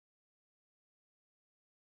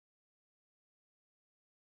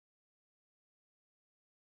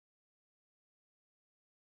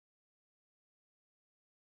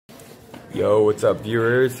Yo, what's up,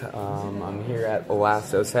 viewers? I'm here at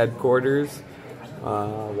Elastos headquarters,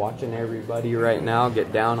 watching everybody right now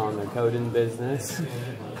get down on the coding business.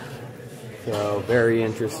 So very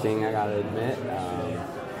interesting, I gotta admit.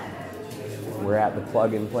 We're at the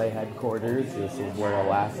plug and play headquarters. This is where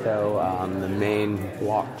Elastos, the main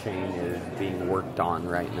blockchain, is being worked on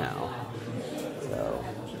right now. So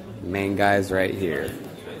the main guy's right here.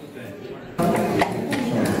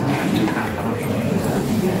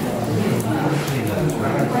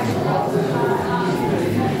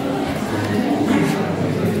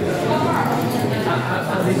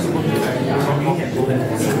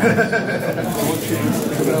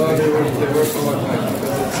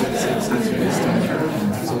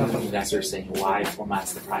 Investors saying why 4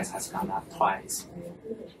 months the price has gone up twice,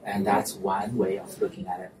 and that's one way of looking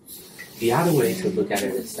at it. The other way to look at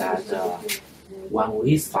it is that when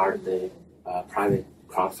we started the private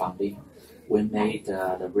crowdfunding, we made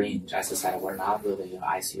the range. As I said, we're not really an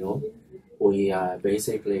ICO. We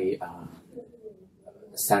basically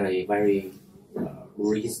set a very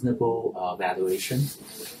reasonable valuation,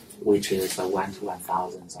 which is 1 to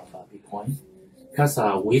 1,000 of Bitcoin. Because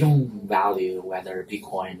we don't value whether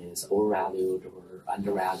Bitcoin is overvalued or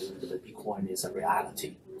undervalued, but Bitcoin is a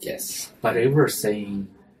reality. Yes. But if we're saying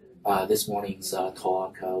this morning's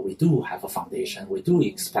talk, we do have a foundation. We do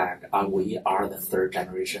expect we are the third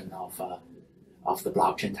generation of the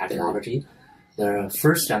blockchain technology. The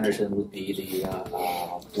first generation would be the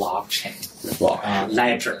blockchain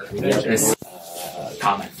ledger. This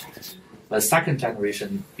comment. The second generation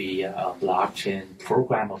would be a blockchain,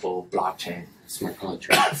 programmable blockchain. Smart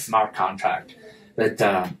contract. But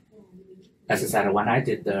as I said, when I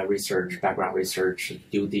did the research, background research,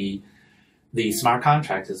 the smart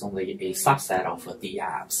contract is only a subset of the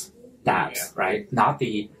dApps, right?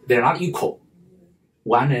 They're not equal.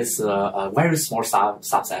 One is a very small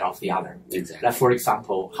subset of the other. Exactly. Like, for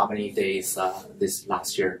example, how many days this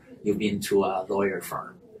last year you've been to a lawyer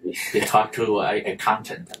firm? You talk to an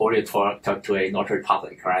accountant, or you talk to a notary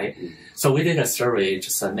public, right? Mm. So we did a survey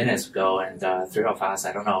just minutes ago, and 3 of us,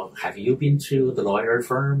 I don't know, have you been to the lawyer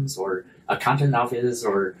firms or accountant office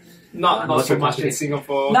or not so much in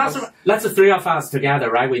Singapore? Let's 3 of us together,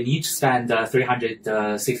 right? We each spend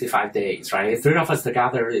 365 days, right? 3 of us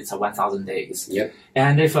together, it's 1,000 days. Yep.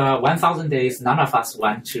 And if 1,000 days, none of us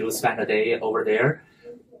want to spend a day over there,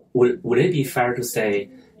 would it be fair to say,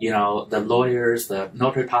 you know, the lawyers, the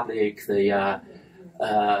notary public, the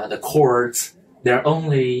courts, they're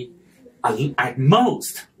only at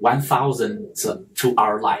most 1,000 to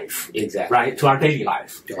our life, exactly, right? To our daily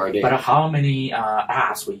life. But how many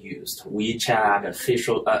apps we used? WeChat,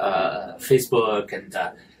 Facebook,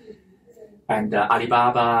 and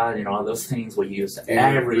Alibaba, you know, those things we use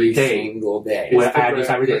every day. Single day.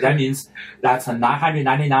 Every day. That means that's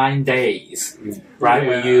 999 days, right?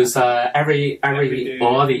 Yeah. We use every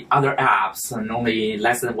all the other apps, and only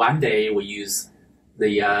less than 1 day we use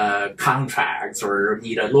the contracts or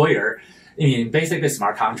need a lawyer. I mean, basically,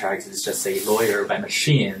 smart contracts is just a lawyer by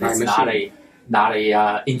machine. It's not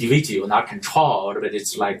a individual, not controlled, but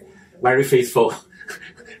it's like very faithful,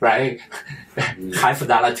 right? High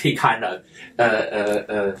fidelity kind of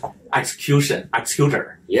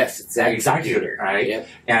executor. Yes, exactly. Executor, right? Yep.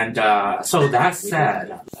 And so that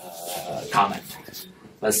said, comment.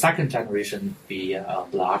 The second generation would be a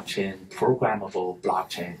blockchain, programmable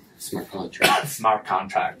blockchain. Smart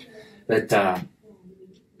contract. But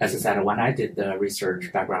as I said, when I did the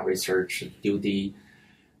research, background research,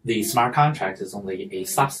 the smart contract is only a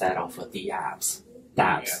subset of the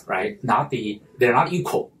dApps, right? They're not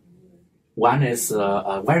equal. One is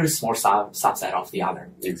a very small subset of the other.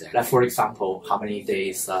 Exactly. Like, for example, how many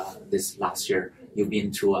days this last year you've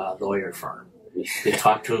been to a lawyer firm? You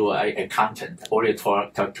talk to an accountant, or you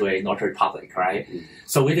talk to a notary public, right? Mm.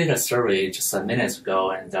 So we did a survey just minutes ago,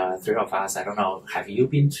 and 3 of us, I don't know, have you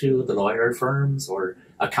been to the lawyer firms or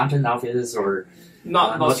accountant office or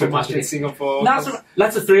not so much in Singapore?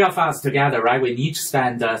 Let's 3 of us together, right? We each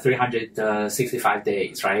spend 365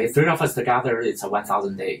 days, right? 3 of us together, it's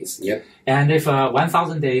 1,000 days. Yep. And if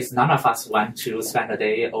 1,000 days, none of us want to spend a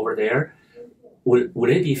day over there, would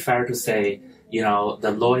it be fair to say, you know,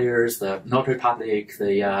 the lawyers, the notary public,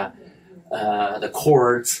 the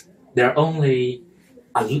courts, they're only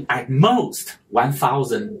at most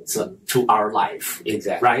 1,000 to our life,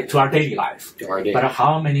 exactly, right? To our daily life. But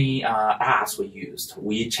how many apps we used?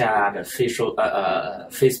 WeChat,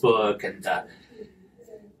 Facebook,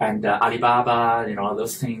 and Alibaba, you know,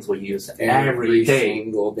 those things we use every day.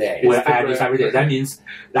 Single day. Every day. That means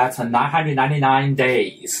that's 999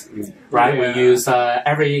 days, right? Yeah. We use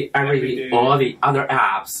every all the other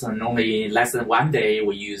apps, and only less than 1 day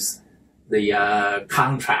we use the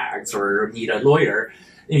contracts or need a lawyer.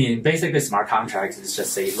 I mean, basically, smart contracts is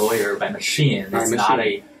just a lawyer by machine. It's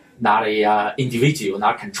not a individual,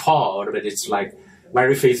 not controlled, but it's like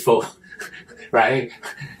very faithful, right?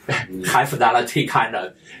 High fidelity kind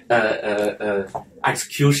of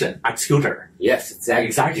executor. Yes, exactly.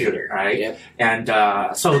 Executor, right? Yep. And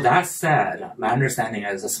so that said, my understanding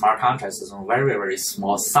is the smart contracts is a very, very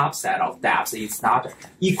small subset of dApps. It's not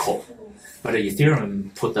equal, but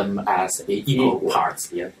Ethereum put them as equal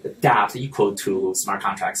parts. Yep. dApps equal to smart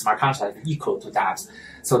contracts equal to dApps.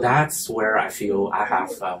 So that's where I feel I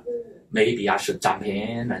have maybe I should jump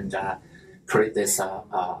in and create this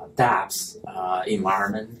dApps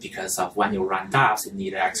environment, because of when you run dApps, you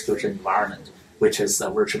need an execution environment, which is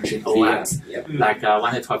virtual machine OS. Yep. Like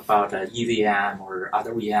when I talk about EVM or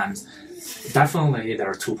other VMs, definitely there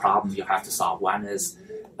are two problems you have to solve. One is,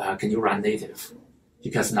 can you run native?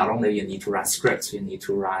 Because not only you need to run scripts, you need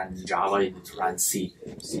to run Java, you need to run C,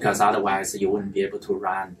 because otherwise you wouldn't be able to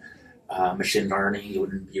run machine learning, you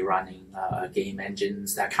wouldn't be running game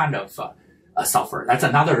engines, that kind of software. That's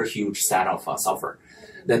another huge set of software.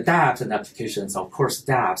 The dApps and applications, of course,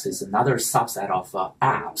 dApps is another subset of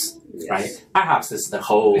apps, right? Apps is the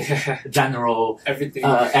whole general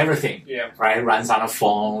everything, right? Runs on a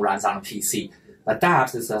phone, runs on a PC. But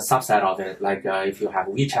dApps is a subset of it. Like if you have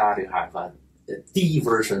WeChat, you have D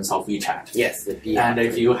versions of WeChat. Yes, the D. And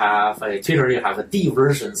if you have a Twitter, you have a D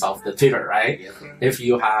versions of the Twitter, right? Yep. If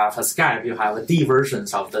you have a Skype, you have a D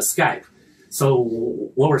versions of the Skype. So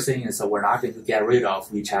what we're saying is that we're not going to get rid of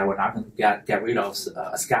WeChat, we're not going to get rid of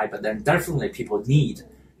Skype, but then definitely people need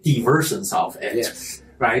D versions of it,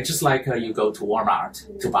 right? Just like you go to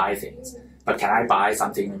Walmart to buy things, but can I buy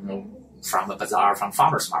something from a bazaar, from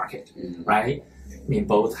farmer's market, right? I mean,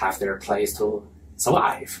 both have their place to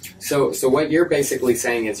survive. So what you're basically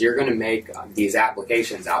saying is you're going to make these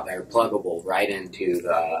applications out there pluggable right into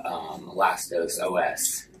the Elastos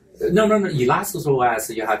OS. No. Elastos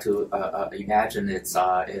OS, you have to imagine it's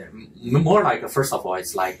more like, first of all,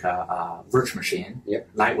 it's like a virtual machine,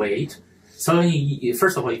 lightweight. So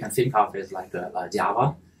first of all, you can think of it like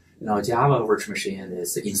Java. Java virtual machine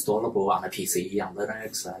is installable on a PC, on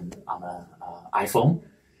Linux, and on an iPhone.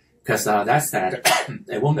 Because that said,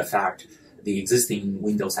 it won't affect the existing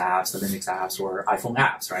Windows apps, the Linux apps, or iPhone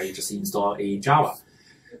apps, right? You just install a Java.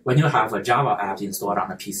 When you have a Java app installed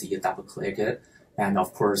on a PC, you double-click it. And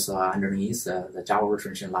of course, underneath the Java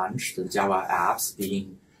virtual machine launch, the Java apps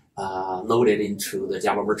being loaded into the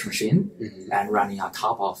Java virtual machine and running on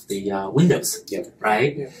top of the Windows,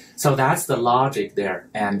 right? Yeah. So that's the logic there.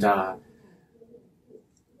 And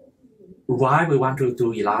why we want to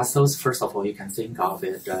do Elastos? First of all, you can think of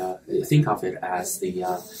it as the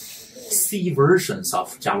C versions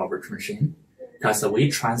of Java virtual machine, because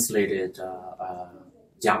we translated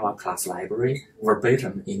Java class library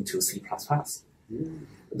verbatim into C++.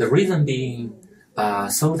 The reason being,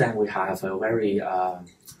 so that we have a very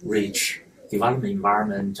rich development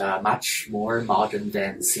environment, much more modern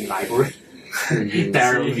than C library.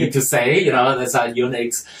 There we need to say, there's a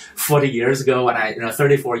Unix 40 years ago when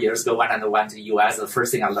 34 years ago when I went to the US, the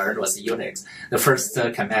first thing I learned was Unix. The first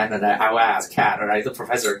command that I asked cat, right? The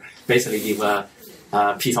professor basically gave a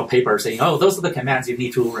piece of paper saying, oh, those are the commands you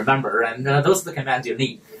need to remember, and those are the commands you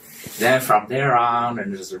need. Then from there on,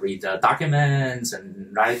 and just read the documents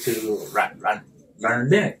and learn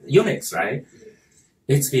Unix, right?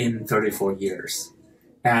 It's been 34 years.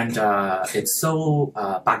 And it's so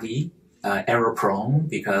buggy, error-prone,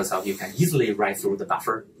 because you can easily write through the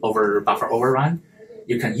buffer overrun.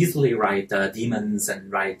 You can easily write daemons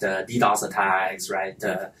and write DDoS attacks, write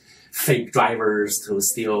fake drivers to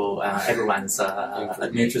steal everyone's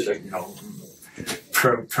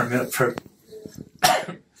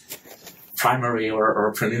primary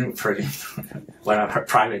or whatever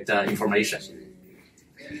private information.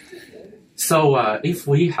 So if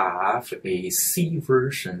we have a C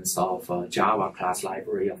versions of Java class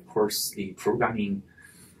library, of course the programming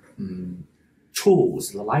tools,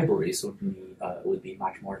 the libraries would be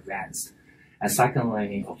much more advanced. And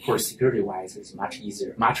secondly, of course, security-wise, it's much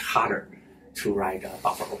easier, much harder to write a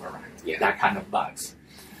buffer overrun, that kind of bugs.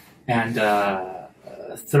 And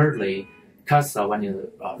thirdly, because when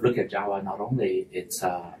you look at Java, not only it's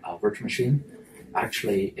a virtual machine,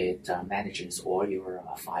 actually it manages all your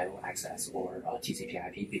file access or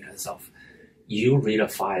TCP/IP, because of you read a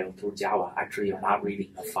file through Java. Actually, you're not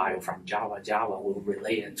reading a file from Java. Java will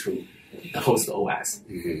relay it to the host OS,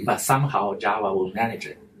 but somehow Java will manage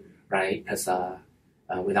it, right? Because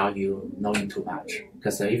without you knowing too much.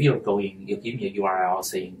 Because if you give me a URL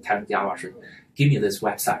saying, tell Java should give me this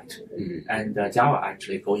website, and Java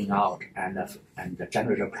actually going out and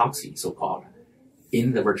generate a proxy, so-called,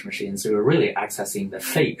 in the virtual machine. So you're really accessing the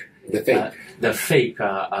fake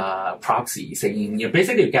proxy, saying you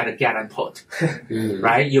basically get a get and put,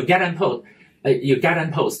 right? You get and put. You get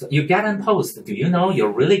and post. You get and post. Do you know you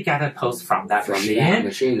really get and post from that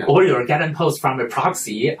machine, or you're get and post from a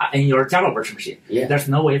proxy in your Java virtual machine? Yeah. There's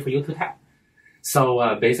no way for you to tell.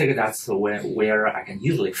 So basically, that's where I can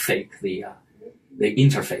usually fake the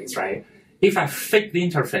interface, right? If I fake the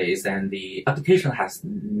interface, then the application has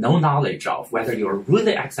no knowledge of whether you're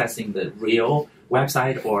really accessing the real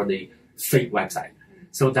website or the fake website.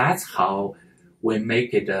 So that's how we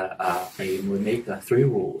make it. We make 3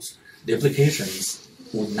 rules. The applications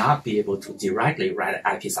would not be able to directly write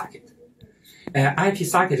an IP socket. IP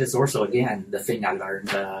socket is also, again, the thing I learned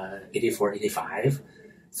 84, 85,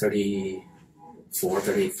 34,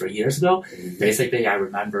 33 years ago. Basically, I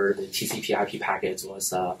remember the TCP IP packet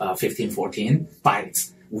was 1514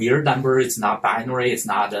 bytes. Weird number, it's not binary, it's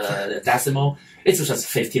not decimal. It's just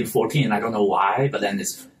 1514, I don't know why, but then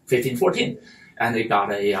it's 1514. And it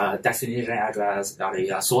got a destination address, got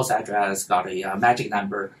a source address, got a magic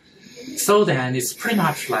number. So then it's pretty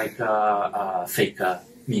much like a fake, a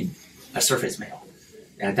surface mail,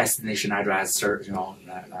 destination address, source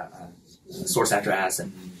address,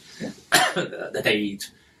 and the date,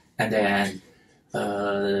 and then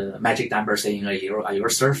magic number saying your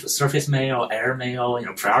surface mail, air mail,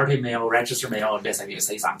 priority mail, register mail. Basically, you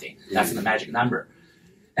say something. That's the magic number,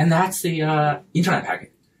 and that's the internet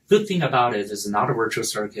packet. Good thing about it is not a virtual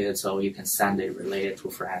circuit, so you can send it, relay it to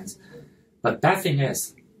friends. But bad thing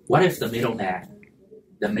is, what if the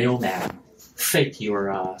mailman fake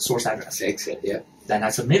your source address? Fakes it, yeah. Then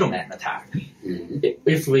that's a middleman attack.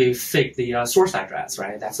 If we fake the source address,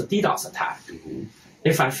 right, that's a DDoS attack.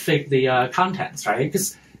 If I fake the contents, right,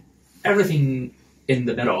 because everything in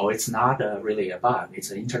the middle, it's not really a bug.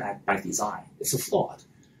 It's an internet by design. It's a flaw.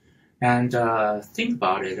 And think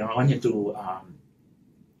about it when you do.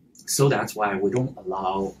 So that's why we don't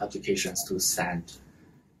allow applications to send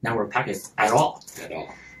network packets at all.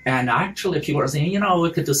 And actually, people are saying,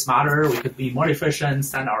 we could do smarter, we could be more efficient,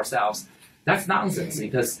 send ourselves. That's nonsense,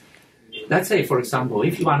 because let's say, for example,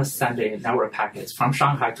 if you want to send a network packet from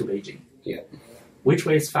Shanghai to Beijing, which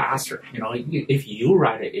way is faster? If you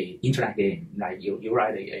write a internet game, like you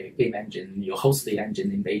write a game engine, you host the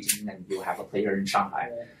engine in Beijing, and you have a player in Shanghai.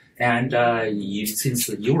 And since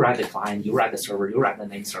you write the client, you write the server, you write the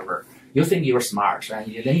name server, you think you're smart,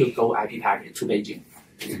 and then you go IP packet to Beijing.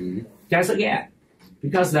 Guess again.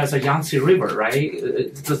 Because there's a Yangtze River, right?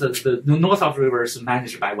 The north of the river is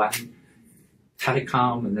managed by one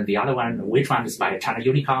telecom, and then the other one, which one is by China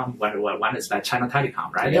Unicom, one is by China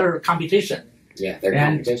Telecom, right? They're competition. Yeah, they're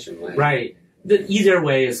competition. Right. The easier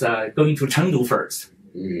way is going to Chengdu first,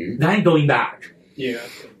 then going back. Yeah.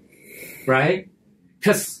 Right?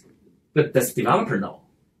 Because does developer know?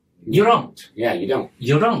 You don't. Yeah, you don't.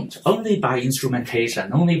 You don't. Only by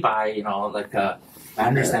instrumentation, only by, my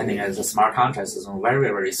understanding is the smart contracts is a very,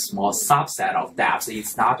 very small subset of dApps.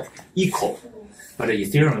 It's not equal, but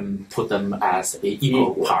Ethereum put them as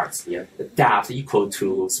equal parts. Yeah. The dApps equal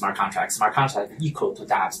to smart contracts equal to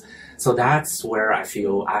dApps. So that's where I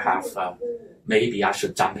feel I have, maybe I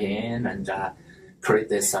should jump in and create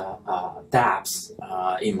this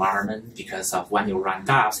dApps environment, because of when you run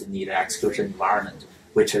dApps, you need an execution environment,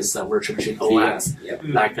 which is a virtual machine OS.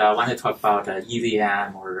 Like when I talk about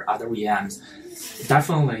EVM or other VMs,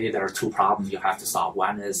 definitely there are 2 problems you have to solve.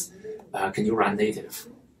 One is, can you run native?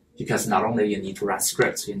 Because not only you need to run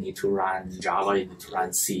scripts, you need to run Java, you need to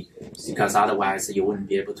run C, because otherwise you wouldn't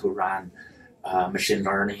be able to run machine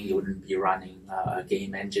learning, you wouldn't be running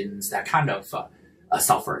game engines, that kind of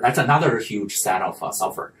software. That's another huge set of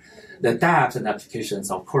software. The dApps and applications,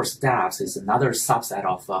 of course, dApps is another subset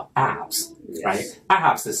of apps, right?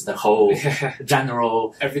 Apps is the whole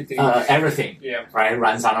general everything, right?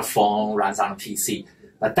 Runs on a phone, runs on a PC.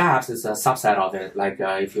 But dApps is a subset of it. Like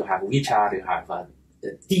if you have WeChat, you have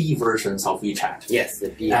the D versions of WeChat. Yes, the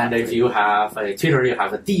D. And if you have a Twitter, you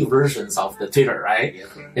have a D versions of the Twitter, right?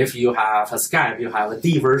 If you have a Skype, you have a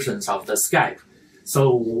D versions of the Skype.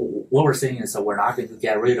 So what we're saying is that we're not going to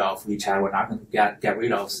get rid of WeChat, we're not going to get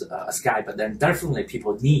rid of Skype, but then definitely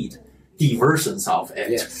people need D versions of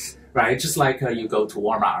it, right? Just like you go to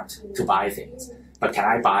Walmart to buy things, but can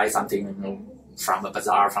I buy something from a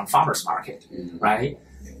bazaar, from farmer's market, right?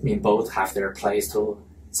 Both have their place to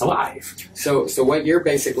survive. So what you're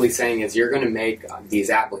basically saying is you're going to make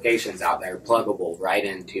these applications out there pluggable right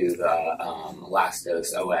into the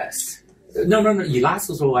Elastos OS. No.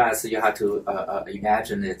 Elastos OS, you have to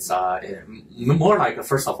imagine it's more like,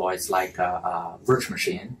 first of all, it's like a virtual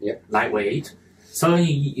machine, lightweight. So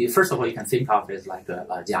first of all, you can think of it like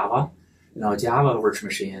a Java. Java virtual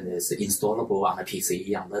machine is installable on a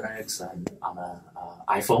PC, on Linux, and on an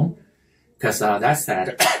iPhone. Because that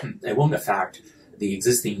said, it won't affect the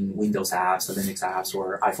existing Windows apps, Linux apps,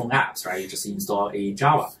 or iPhone apps, right? You just install a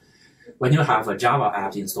Java. When you have a Java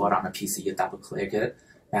app installed on a PC, you double-click it.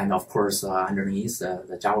 And of course, underneath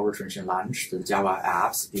the Java virtual machine launch, the Java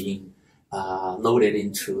apps being loaded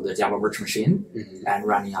into the Java virtual machine and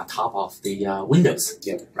running on top of the Windows,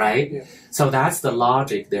 right? Yeah. So that's the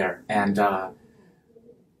logic there. And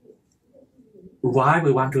why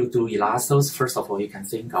we want to do Elastos? First of all, you can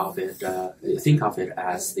think of it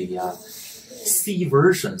as the C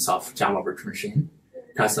versions of Java virtual machine,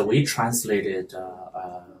 because we translated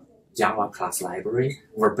Java class library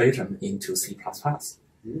verbatim into C++.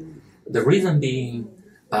 The reason being,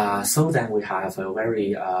 so that we have a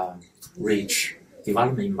very rich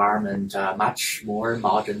development environment, much more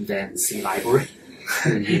modern than C library.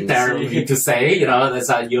 There we need to say, that's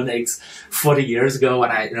Unix 40 years ago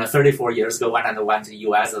when 34 years ago when I went to the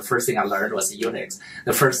US, the first thing I learned was Unix.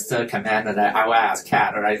 The first command that I will ask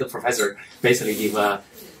cat, right? The professor basically gave a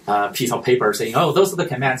piece of paper saying, oh, those are the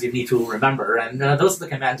commands you need to remember, and those are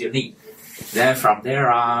the commands you need. Then from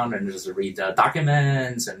there on, and just read the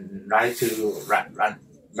documents and learn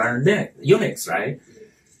Unix, right?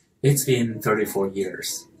 It's been 34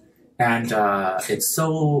 years. And it's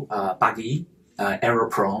so buggy,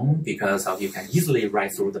 error-prone, because you can easily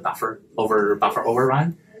write through the buffer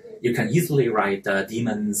overrun. You can easily write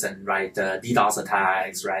daemons and write DDoS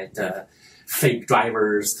attacks, write fake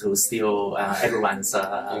drivers to steal everyone's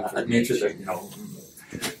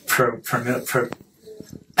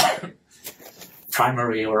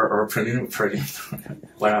primary or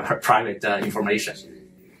whatever private information.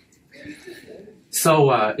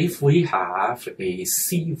 So if we have a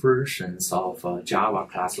C versions of Java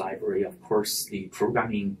class library, of course the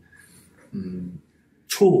programming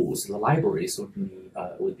tools, the libraries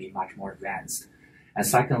would be much more advanced. And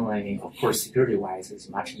secondly, of course, security-wise, it's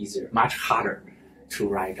much easier, much harder to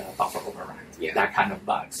write a buffer overrun, that kind of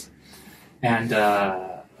bugs. And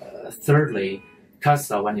thirdly, because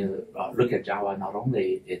when you look at Java, not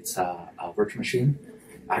only it's a virtual machine,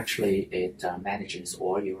 actually it manages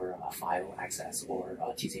all your file access or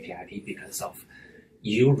TCP/IP, because of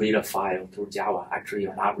you read a file through Java. Actually,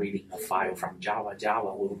 you're not reading a file from Java.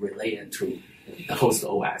 Java will relay it to the host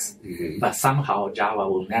OS, but somehow Java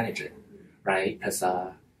will manage it, right? Because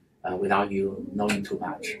without you knowing too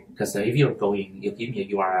much. Because if you give me a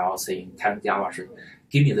URL saying, tell Java should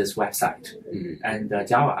give me this website, and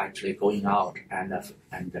Java actually going out and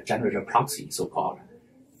generate a proxy, so-called,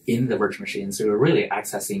 in the virtual machine. So you're really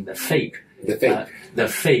accessing the fake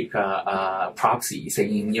proxy,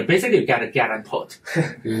 saying you basically get a get and put,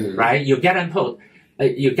 right? You get and put.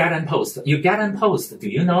 You get and post. Do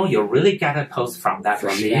you know you really get and post from that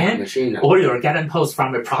machine, or you're get and post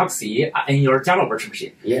from a proxy in your Java virtual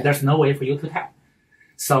machine? Yeah. There's no way for you to tell.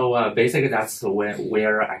 So basically, that's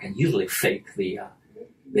where I can easily fake the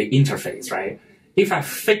interface, right? If I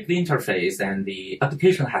fake the interface, then the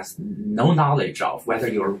application has no knowledge of whether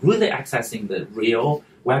you're really accessing the real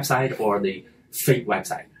website or the fake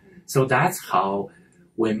website. So that's how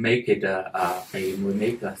we make it. We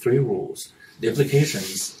make 3 rules. The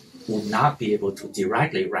applications will not be able to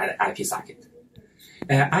directly write an IP socket.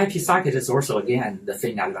 IP socket is also, again, the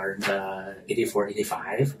thing I learned 84,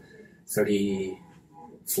 85,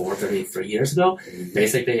 34, 33 years ago.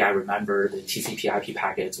 Basically, I remember the TCP IP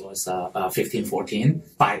packet was 1514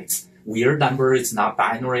 bytes. Weird number, it's not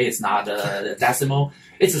binary, it's not decimal.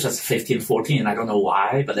 It's just 1514, I don't know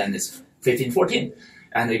why, but then it's 1514.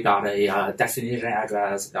 And it got a destination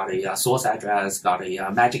address, got a source address, got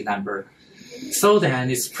a magic number. So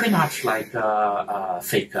then it's pretty much like a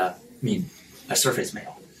fake a surface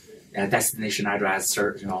mail, destination address,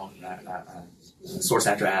 source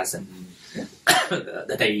address, and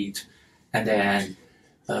the date, and then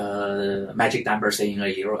magic number saying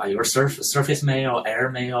your surface mail,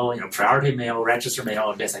 air mail, priority mail, register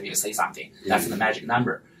mail. Basically, you say something. That's the magic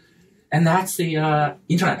number, and that's the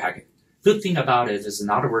internet packet. Good thing about it is it's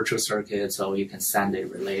not a virtual circuit, so you can send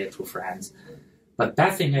it, relay it to friends. But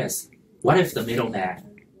bad thing is, what if the mailman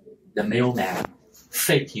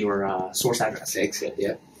fake your source address? Fakes it,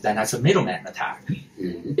 yeah. Then that's a middleman attack.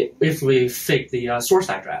 If we fake the source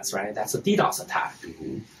address, right, that's a DDoS attack.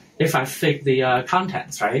 If I fake the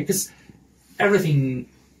contents, right, because everything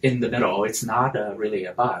in the middle, it's not really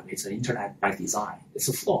a bug. It's an internet by design. It's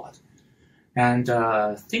a flawed. And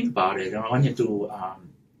think about it. When you do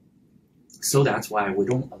So that's why we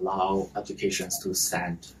don't allow applications to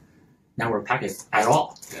send network packets at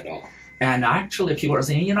all. And actually, people are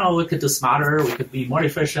saying, we could do smarter, we could be more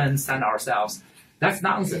efficient, send ourselves. That's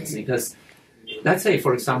nonsense because, let's say,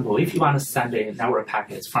 for example, if you want to send a network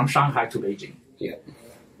packet from Shanghai to Beijing,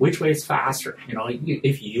 which way is faster?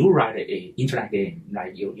 If you write a internet game,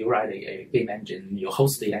 like you write a game engine, you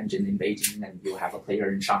host the engine in Beijing, and you have a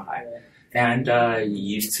player in Shanghai. And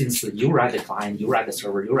since you write the client, you write the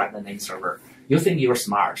server, you write the name server, you think you're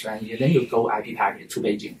smart, and then you go IP packet to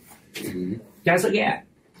Beijing. Guess again,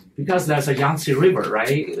 because there's a Yangtze River,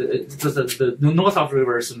 right? The north of the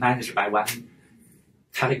river is managed by one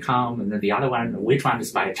telecom, and then the other one, which one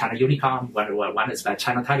is by China Unicom, one is by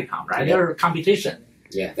China Telecom, right? They're competition.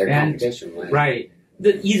 Yeah, they're competition. Right.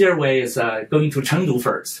 The easier way is going to Chengdu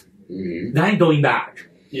first, then going back.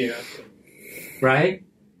 Yeah. Right?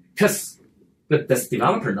 Because does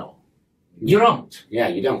developer know? You don't. Yeah,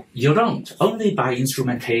 you don't. You don't. Only by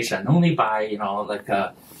instrumentation, only by,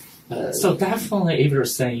 so definitely if you're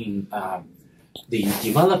saying the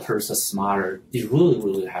developers are smarter, they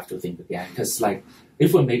really have to think again. Because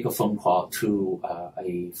if we make a phone call to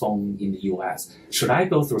a phone in the US, should I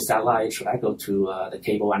go through satellite? Should I go to the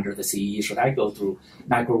cable under the sea? Should I go through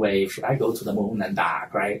microwave? Should I go to the moon and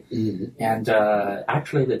back, right? And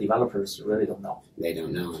actually the developers really don't know. They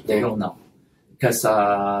don't know. They don't know. Because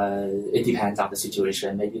it depends on the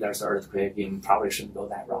situation. Maybe there's an earthquake, you probably shouldn't go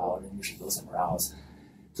that route and you should go somewhere else.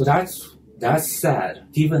 So that said,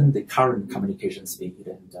 given the current communication speed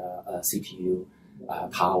and CPU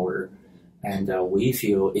power, and we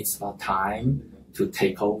feel it's about time to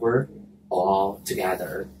take over all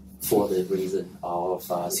together for the reason of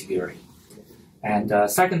security. And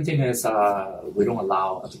second thing is we don't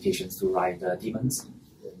allow applications to write daemons.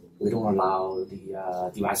 We don't allow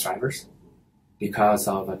the device drivers because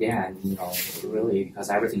of, again, really because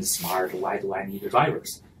everything's smart, why do I need the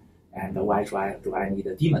drivers? And why do I need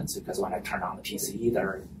the daemons? Because when I turn on the PC, there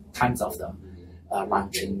are tons of them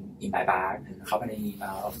launching in my bag. And how many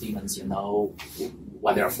of daemons you know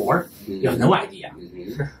what they're for? You have no idea.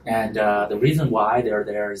 And the reason why they're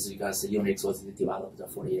there is because Unix was developed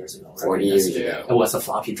 40 years ago. 40 years ago. It was a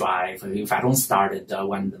floppy drive. If I don't start it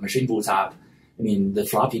when the machine boots up, the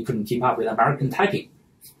floppy couldn't keep up with American typing.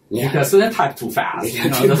 Because they type too fast.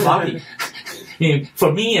 The floppy.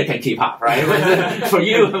 For me, it can keep up, right? But for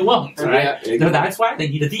you, it won't, right? So that's why they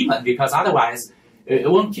need a daemon, because otherwise, it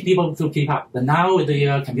won't keep people to keep up. But now with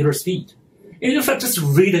the computer speed, if I just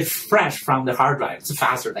read it fresh from the hard drive, it's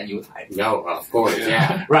faster than you type. No, of course,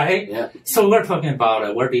 yeah. Right? Yeah. So we're talking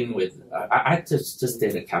about, we're dealing with, I just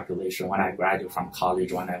did a calculation when I graduated from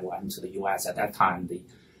college, when I went to the US. At that time, the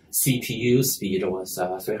CPU speed was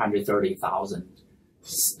 330,000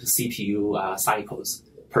 CPU cycles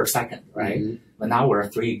per second, right? But now we're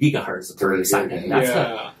 3 gigahertz per second.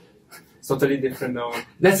 That's totally different now.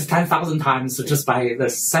 That's 10,000 times just by the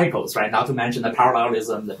cycles, right? Not to mention the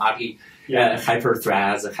parallelism, the multi hyper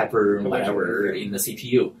threads, hyper whatever in the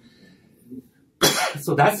CPU.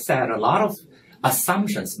 So that said, a lot of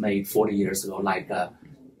assumptions made 40 years ago, like the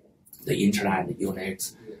internet, the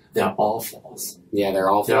Unix, they're all false. Yeah, they're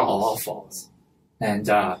all false. They're all false. And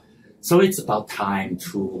so it's about time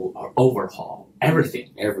to overhaul everything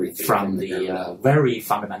from the very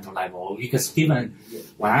fundamental level. Because given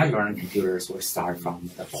when I learned computers, we start from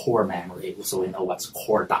the core memory, so we know what's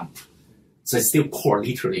core dump. So it's still core,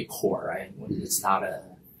 literally core, right? It's not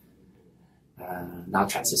not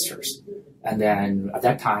transistors. And then at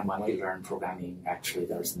that time, when we learned programming, actually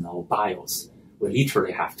there's no BIOS. We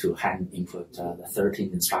literally have to hand input the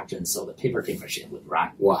 13 instructions so the paper tape machine would run.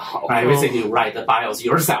 Wow. Right? Basically, you write the BIOS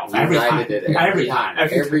yourself every time. Every time.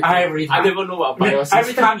 I never know what BIOS is.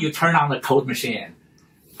 Every time you turn on the code machine,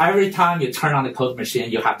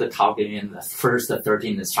 you have to type in the first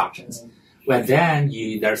 13 instructions. Well, then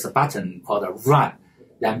there's a button called a run.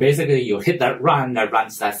 Then basically you hit that run that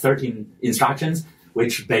runs that 13 instructions,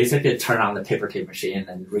 which basically turn on the paper tape machine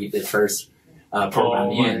and read the first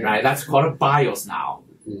program in, right? That's called a BIOS now.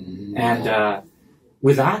 And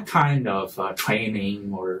with that kind of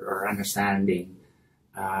training or understanding,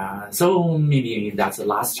 so maybe that's the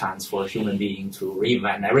last chance for a human being to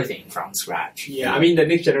reinvent everything from scratch. Yeah, the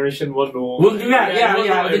next generation won't know. Well,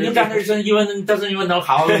 the new generation doesn't even know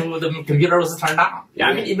how the computer was turned on.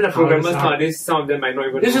 Yeah, even the programmers nowadays, some of them might not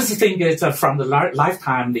even know. They just think it's from the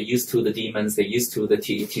lifetime they used to the daemons, they used to the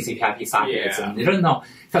TCP/IP sockets, and they don't know.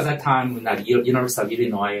 Because at that time, at University of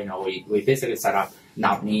Illinois, we basically set up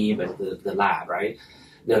not me, but the lab, right?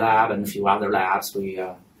 The lab and a few other labs, we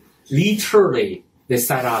literally they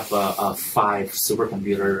set up 5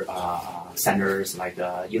 supercomputer centers. Like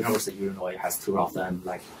University of Illinois has 2 of them.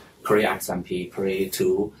 Like Cray XMP, Cray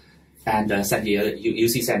 2, and San Diego,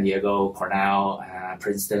 UC San Diego, Cornell,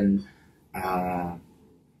 Princeton, UC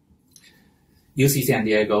San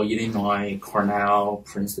Diego, Illinois, Cornell,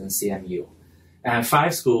 Princeton, CMU. And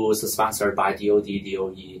 5 schools sponsored by DOD,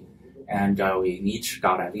 DOE. And we each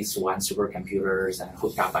got at least 1 supercomputers and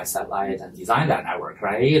hooked up by satellite and designed that network,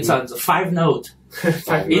 right? It's a 5-node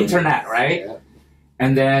internet, right? Yeah.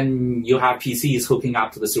 And then you have PCs hooking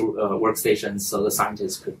up to the workstations so the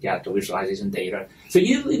scientists could get the visualization data. So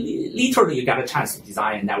you literally got a chance to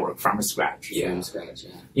design a network from scratch. Yeah. From scratch,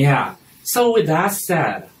 yeah. Yeah. So with that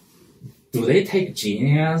said, do they take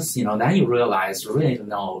genius? Then you realize really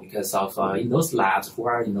no, because of in those labs, who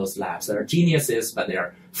are in those labs? They're geniuses, but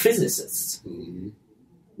they're physicists. Mm-hmm.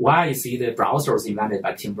 Why? You see, the browser was invented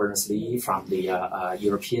by Tim Berners-Lee from the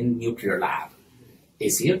European nuclear lab.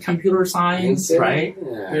 Is he a computer science, right?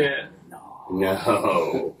 Yeah.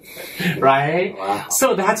 No. Right? Wow.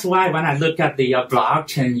 So that's why when I look at the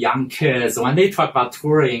blockchain young kids, when they talk about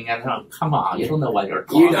Turing, and come on, you don't know what you're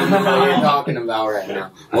talking You don't know what you're talking about right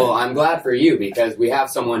now. Well, I'm glad for you because we have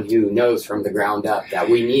someone who knows from the ground up that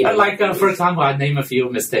we need. For example, I name a few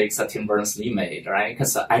mistakes that Tim Berners-Lee made, right?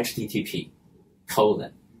 Because HTTP,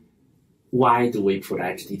 colon. Why do we put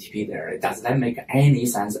HTTP there? Does that make any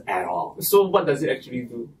sense at all? So what does it actually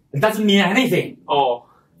do? It doesn't mean anything. Oh.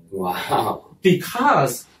 Wow.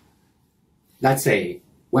 Because, let's say,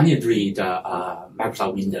 when you read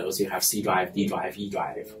Microsoft Windows, you have C drive, D drive, E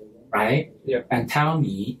drive, right? Yeah. And tell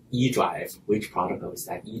me, E drive, which protocol is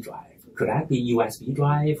that E drive? Could that be USB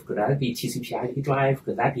drive? Could that be TCP/IP drive?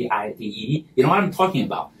 Could that be IDE? You know what I'm talking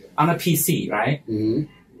about? On a PC, right? Mm-hmm.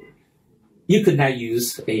 You could not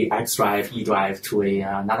use a X drive, E drive to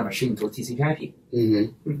another machine to TCP/IP.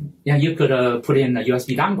 Mm-hmm. Yeah, you could put in a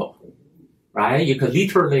USB dongle, right? You could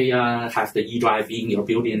literally have the E drive being your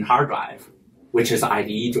built-in hard drive, which is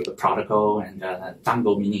IDE protocol, and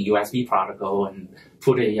dongle meaning USB protocol, and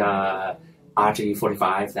put a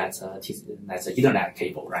RJ45, that's an Ethernet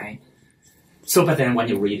cable, right? So, but then when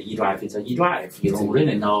you read E drive, it's an E drive. You don't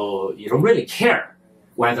really know, you don't really care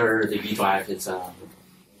whether the E drive is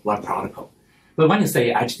what protocol. But when you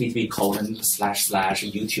say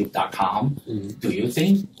http://youtube.com, do you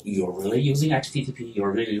think you're really using HTTP? You're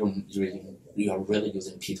really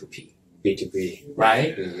using P2P. P2P.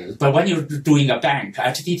 Right? Mm-hmm. But when you're doing a bank,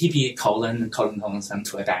 HTTP : send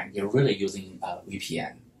to a bank, you're really using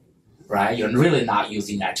VPN. Right? You're really not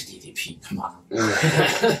using HTTP. Come on.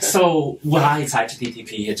 So why is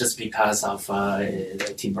HTTP? It's just because of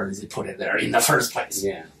Tim Berners-Lee put it there in the first place.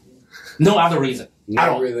 Yeah. No other reason.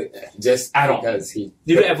 Not really. Just because he.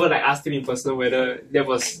 Did you ever ask him in person whether there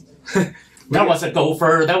was? That was a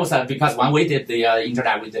gopher. That was because when we did the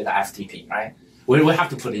internet, we did the FTP, right? We have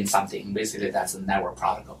to put in something. Basically, that's a network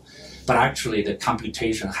protocol. But actually, the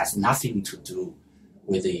computation has nothing to do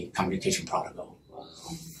with the communication protocol.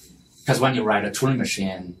 Because when you write a Turing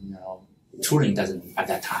machine, Turing doesn't, at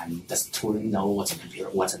that time, does Turing know what's a computer,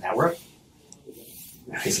 what's a network?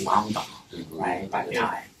 He's long gone, right, by the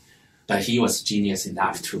time. But he was genius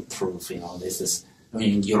enough to prove, this is,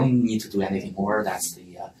 you don't need to do anything more. That's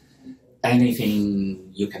the,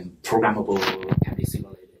 anything you can programmable can be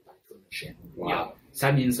simulated by Turing machine. Wow. Yeah. So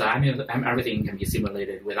that means everything can be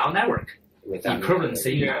simulated without network. Without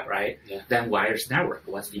Equivalency, yeah. Right? Yeah. Then why is network?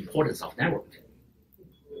 What's the importance of network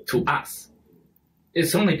to us?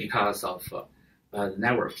 It's only because of the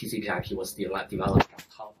network TCP/IP was developed on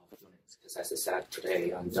top of Unix. Because as I said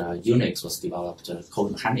today, and Unix was developed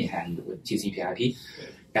code hand in hand with TCP/IP.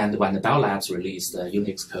 And when the Bell Labs released the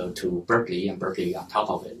Unix code to Berkeley, and Berkeley on top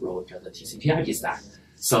of it wrote the TCP/IP stack.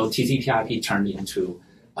 So TCP/IP turned into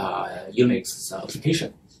Unix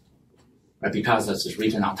application, right? Because it's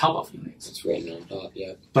written on top of Unix. It's written on top,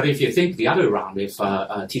 yeah. But if you think the other way around, if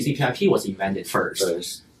TCP/IP was invented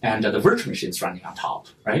first, and the virtual machines running on top,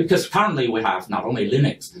 right? Because currently we have not only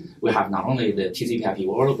Linux, we have not only the TCP/IP,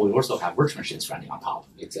 we also have virtual machines running on top.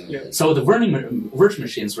 Exactly. Yeah. So the virtual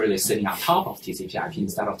machines really sitting on top of TCP/IP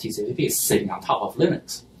instead of TCP/IP is sitting on top of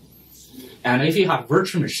Linux. And if you have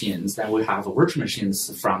virtual machines, then we have virtual machines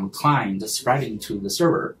from client spreading to the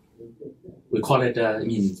server. We call it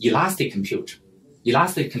elastic compute.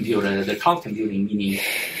 Elastic compute, the cloud computing, meaning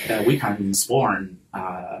we can spawn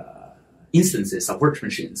instances of virtual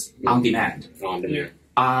machines on demand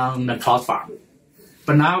on the cloud farm.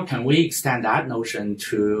 But now, can we extend that notion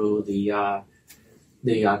to the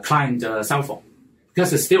client cell phone?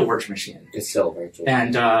 Because it's still a virtual machine. It's still virtual.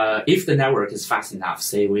 And if the network is fast enough,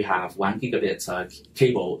 say we have 1 gigabit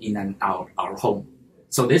cable in and out our home.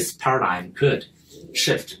 So this paradigm could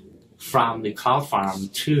shift from the cloud farm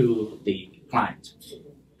to the client.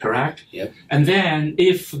 correct? Yep. And then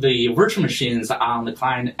if the virtual machines are on the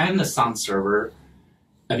client and the sound server,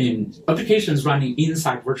 I mean, applications running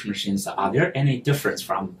inside virtual machines, are there any difference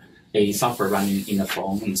from a software running in a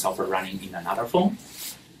phone and software running in another phone?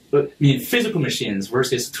 But, I mean, physical machines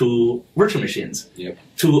versus two virtual machines, Yep.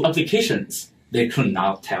 two applications, they could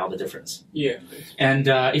not tell the difference. Yeah. And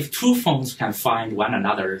if two phones can find one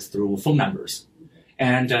another through phone numbers,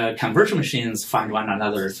 and can virtual machines find one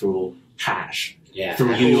another through hash, Yeah.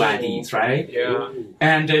 through UUIDs, right? Yeah.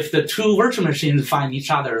 And if the two virtual machines find each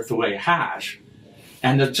other through a hash,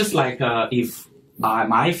 and just like if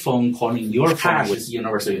my phone calling your phone with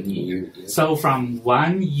universal unique. So from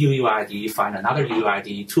one UUID find another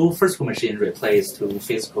UUID, two physical machines replace two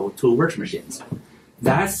virtual machines.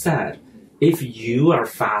 That said, if you are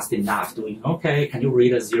fast enough doing, okay, can you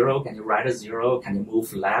read a 0? Can you write a 0? Can you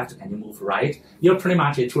move left? Can you move right? You're pretty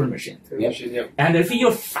much a Turing machine. Yep. And if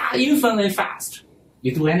you're infinitely fast,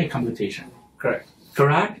 you do any computation. Correct.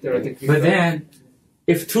 Correct? Theoretically. But then,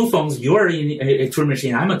 if two phones, you're in a Turing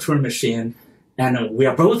machine, I'm a Turing machine, and we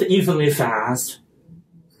are both infinitely fast,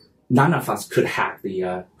 none of us could attack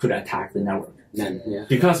the network. None, yeah.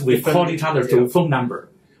 Because we call each other through phone number.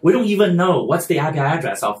 We don't even know what's the IP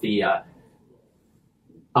address of the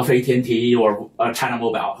of AT&T or China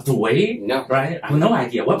Mobile. Do we? No. Right? I have no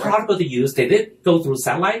idea. What protocol they use? Did they go through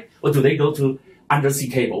satellite or do they go to undersea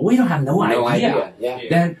cable? We don't have no idea. Yeah.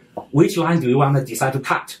 Then which line do we want to decide to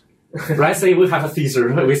cut? Right? Say we have a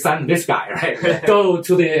theater, we send this guy, right? Go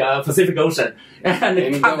to the Pacific Ocean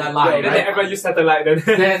and cut that line. And then everyone use satellite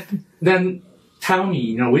then. then tell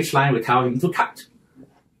me, which line we tell him to cut.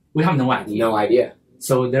 We have no idea. No idea.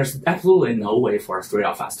 So there's absolutely no way for three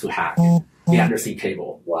of us to hack the undersea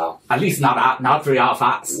cable. Wow. At least not three of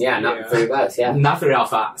us. Yeah, not three of us, yeah. Not three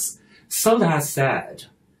of us. So that said,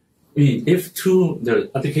 I mean, if the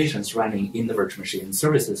applications running in the virtual machine,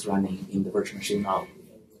 services running in the virtual machine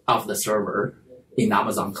of the server in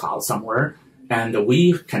Amazon cloud somewhere, and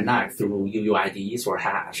we connect through UUIDs or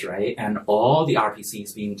hash, right? And all the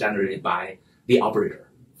RPCs being generated by the operator,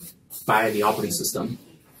 by the operating system,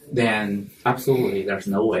 then absolutely there's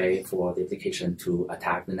no way for the application to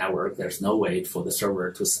attack the network. There's no way for the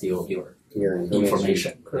server to steal your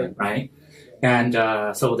information, right? And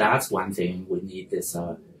so that's one thing. We need this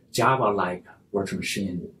Java-like virtual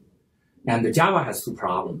machine. And the Java has two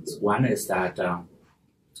problems. One is that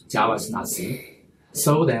Java is not C.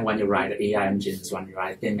 So then when you write AI engines, when you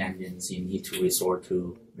write game engines, you need to resort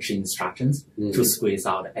to machine instructions to squeeze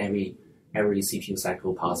out every CPU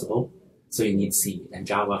cycle possible. So you need C, and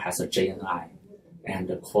Java has a JNI and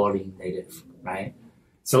a calling native, right?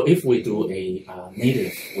 So if we do a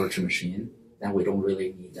native virtual machine, then we don't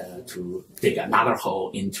really need to dig another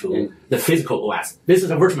hole into the physical OS. This is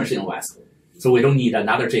a virtual machine OS. So we don't need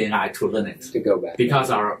another JNI to learn it. To go back. Because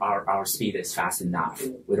our speed is fast enough.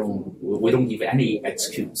 We don't give any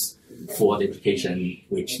excuse for the application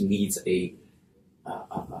which needs a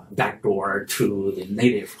backdoor to the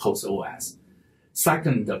native host OS.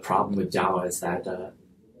 Second, the problem with Java is that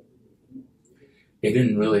it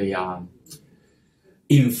didn't really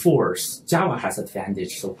enforce. Java has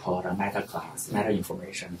advantage so-called meta class, meta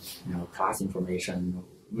information, class information,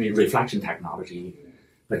 reflection technology.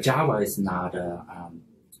 But Java is not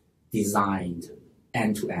designed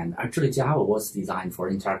end-to-end. Actually, Java was designed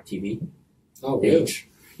for interactive age.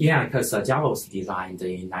 Yeah, because Java was designed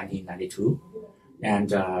in 1992 and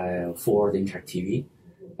for the interactive.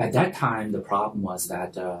 At that time, the problem was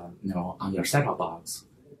that, on your set-top box,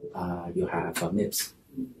 you have MIPS,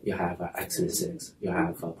 you have x86, you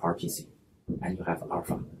have PowerPC, and you have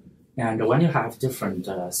Alpha. And when you have different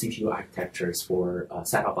CPU architectures for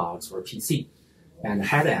set-top box or PC, and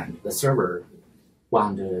head-end, the server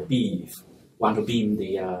want to beam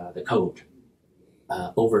the code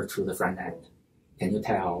over to the front end. Can you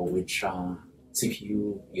tell which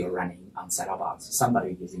CPU you're running on set-top box?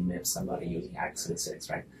 Somebody using MIPS, somebody using x86,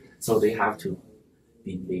 right? So they have to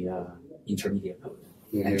beam the intermediate code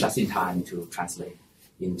and just in time to translate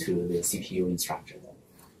into the CPU instruction.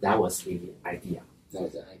 That was the idea.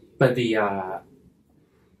 But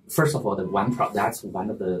first of all, that's one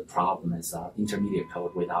of the problems is intermediate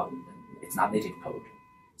code it's not native code.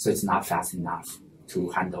 So it's not fast enough to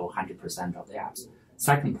handle 100% of the apps.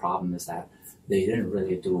 Second problem is that they didn't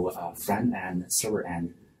really do front end, server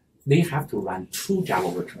end. They have to run two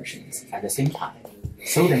Java virtual machines at the same time,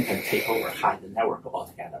 so they can take over hide the network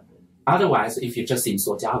altogether. Otherwise, if you just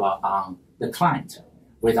install Java on the client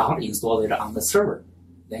without installing it on the server,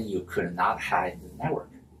 then you could not hide the network.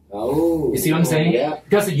 Oh, you see what I'm saying? Yeah.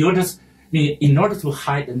 Because in order to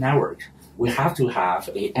hide the network, we have to have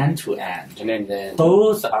a end-to-end. And then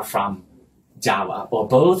both are from Java or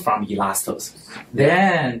both from Elastos.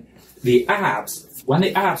 Then the apps, when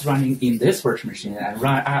the apps running in this virtual machine and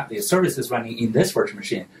the services running in this virtual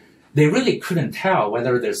machine, they really couldn't tell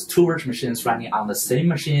whether there's two virtual machines running on the same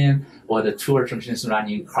machine or the two virtual machines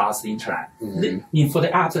running across the internet. For the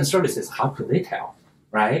apps and services, how could they tell,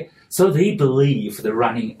 right? So they believe they're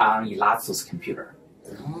running on Elastos computer,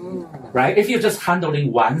 right? If you're just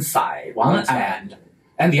handling one side, one end,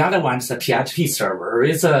 and the other one's a PHP server,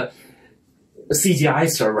 it's a CGI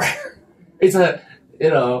server, it's a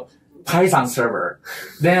Python server,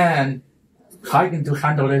 then how are you going to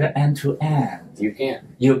handle it end to end? You can't.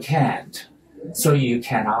 You can't. So you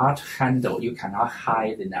cannot hide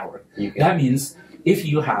the network. That means if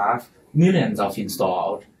you have millions of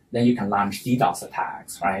installed, then you can launch DDoS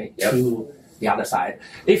attacks, right? Yep. To the other side.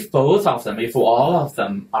 If both of them, if all of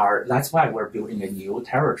them are, that's why we're building a new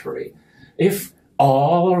territory. If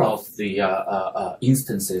all of the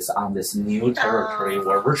instances on this new territory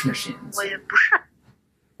were virtual machines,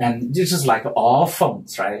 and it's just like all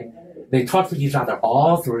phones, right? They talk to each other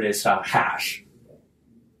all through this hash,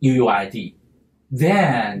 UUID.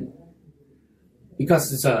 Then,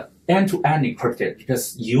 because it's a end-to-end encrypted,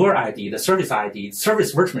 because your ID, the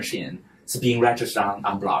service virtual machine is being registered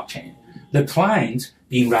on blockchain. The client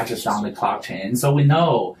being registered on the blockchain, so we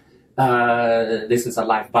know this is a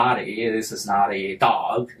live body, this is not a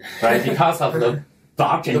dog, right? Because of the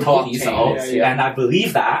blockchain told me so, and I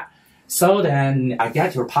believe that. So then I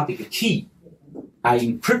get your public key. I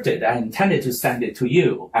encrypted, I intended to send it to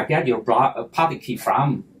you. I get your public key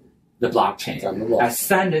from the blockchain. I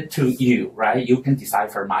send it to you, right? You can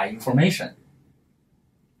decipher my information.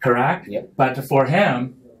 Correct? Yep. But for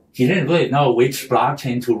him, he didn't really know which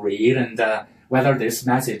blockchain to read and whether this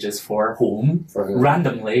message is for whom,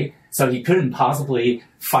 randomly. So he couldn't possibly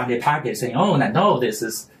find a package saying, oh, no, this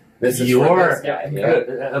is your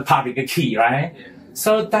public key, right? Yeah.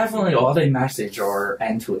 So definitely all the message are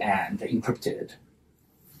end-to-end encrypted.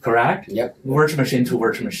 Correct? Yep. Virtual machine to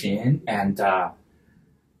virtual machine. And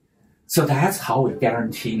so that's how we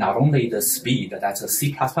guarantee not only the speed, that's a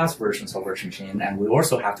C++ versions of virtual machine, and we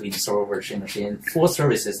also have to install virtual machine for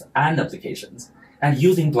services and applications, and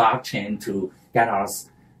using blockchain to get us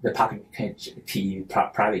the public key,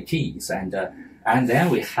 private keys. And then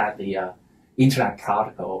we have the internet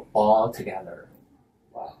protocol all together.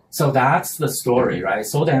 So that's the story, right?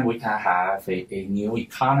 So then we can have a new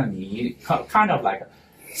economy, kind of like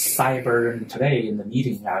cyber. Today in the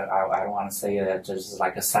meeting, I don't want to say that it's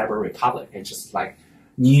like a cyber republic. It's just like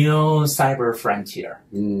new cyber frontier.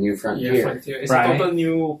 New frontier. Yeah, frontier. It's right?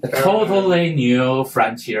 a totally new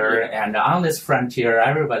frontier. And on this frontier,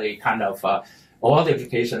 everybody kind of, all the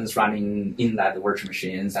applications running in that virtual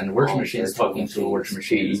machines and virtual machines talking to virtual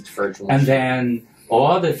machines. And then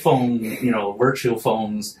all the virtual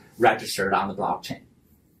phones registered on the blockchain.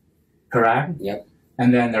 Correct? Yep.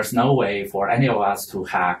 And then there's no way for any of us to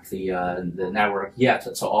hack the network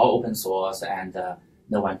yet. So all open source and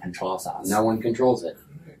no one controls us. No one controls it.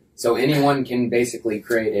 So anyone can basically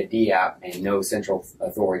create a D app and no central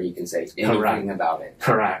authority can say anything about it.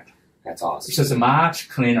 Correct. That's awesome. It's just much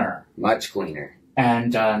cleaner. Much cleaner.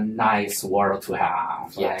 And a nice world to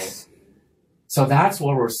have. Yes. Right? So that's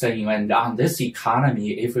what we're saying. And on this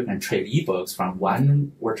economy, if we can trade ebooks from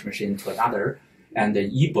one virtual machine to another, and the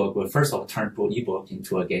ebook will first of all turn the ebook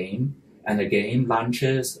into a game, and the game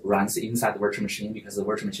launches, runs inside the virtual machine because the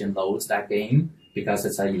virtual machine loads that game because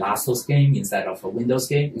it's an Elastos game instead of a Windows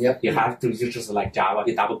game. Yep. You just like Java,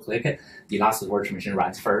 you double click it, the Elastos virtual machine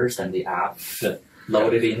runs first, and the app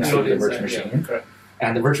loaded into the virtual machine. Yeah,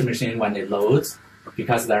 and the virtual machine, when it loads,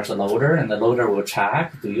 because there's a loader, and the loader will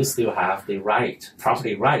check, do you still have the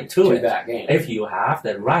property right to it? That game. If you have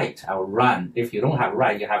the right, I'll run. If you don't have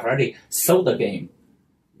right, you have already sold the game.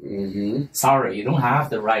 Mm-hmm. Sorry, you don't have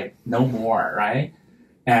the right no more, right?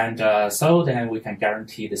 And so then we can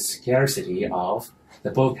guarantee the scarcity of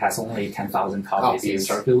the book has only 10,000 copies in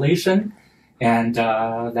circulation, and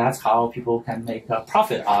that's how people can make a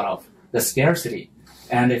profit out of the scarcity.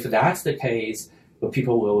 And if that's the case,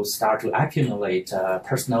 people will start to accumulate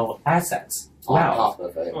personal assets. On top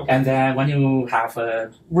of it. And then when you have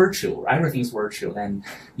virtual, everything's virtual, then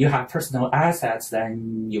you have personal assets,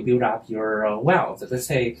 then you build up your wealth. Let's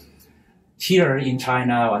say here in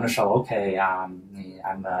China, I want to show, okay, I'm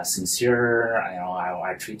sincere,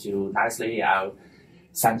 I treat you nicely, I'll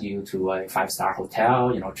send you to a 5-star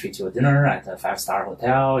hotel, treat you a dinner at a 5-star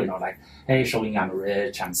hotel, like, hey, showing I'm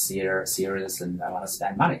rich, I'm serious, and I want to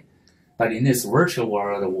spend money. But in this virtual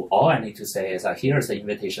world, all I need to say is here's the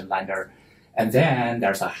invitation letter, and then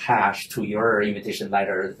there's a hash to your invitation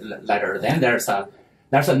letter. Then there's a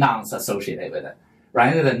nonce associated with it.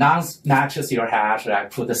 right? The nonce matches your hash. I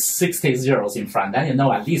put the 60 zeros in front. Then you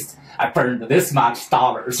know at least I burned this much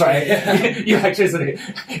dollars, right? Electricity,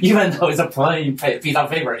 even though it's a plain piece of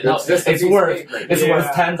paper, you know, it's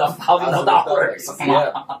worth tens of thousands of dollars.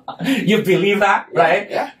 You believe that, right?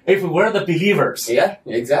 Yeah. If we were the believers. Yeah,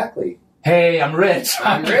 exactly. Hey, I'm rich.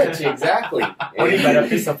 I'm rich, exactly. Only by a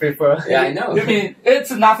piece of paper. Yeah, I know. I mean,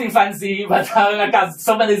 it's nothing fancy, but I got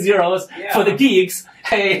so many zeros for the geeks.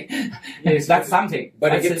 Hey, that's something.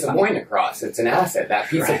 But it gets the point across. It's an asset. That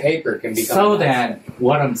piece of paper can become. So then,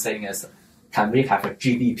 what I'm saying is, can we have a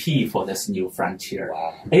GDP for this new frontier?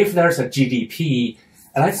 Wow. If there's a GDP,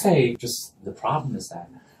 let's say, just the problem is that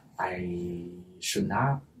I should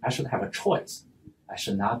have a choice. I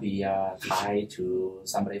should not be tied to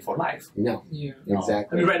somebody for life. No. Yeah.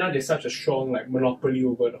 Exactly. I mean, right now there's such a strong monopoly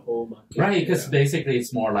over the whole market. Right, because basically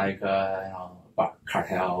it's more like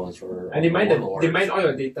cartels or And they mine warlords. all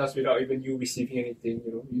your data without even you receiving anything.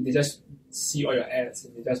 They just see all your ads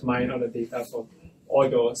and they just mine all the data from all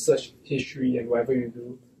your search history and whatever you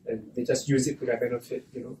do, and they just use it to their benefit.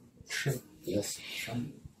 Yes. So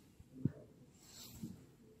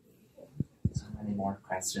many more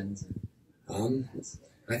questions.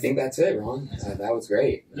 I think that's it, Ron. That was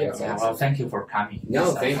great. Well, thank you for coming.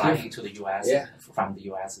 No, thank you. Flying to the U.S. Yeah. From the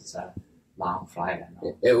U.S. It's a long flight. I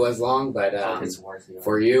know. It was long, but It's worth it.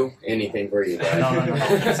 for you, anything for you. No.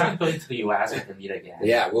 Because I'm going to the U.S. We can meet again.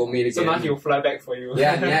 Yeah, we'll meet again. So now he'll fly back for you.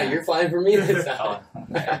 Yeah, you're flying for me this time.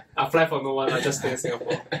 I'll fly for no one. I'll just stay in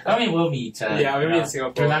Singapore. I mean, we'll meet. We'll meet in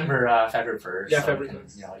Singapore. Remember February 1st. Yeah, so February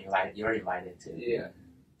 1st. You're invited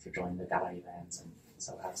to join the gala events and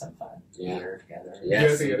so have some fun. Beer together. Yes,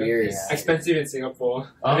 Beer together. beers. Yeah. Expensive in Singapore.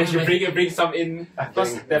 Oh, And then you bring some in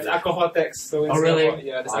because there's alcohol tax. So in really? Singapore,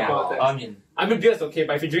 there's alcohol tax. I mean, beer is okay,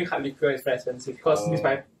 but if you drink hard liquor, it's very expensive because it's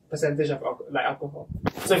by percentage of alcohol.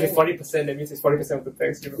 So if it's 40%, that means it's 40% of the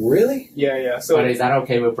tax. Really? Yeah. So but is that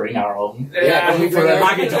okay? We'll bring our own. Yeah, we bring the our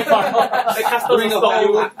market. The customs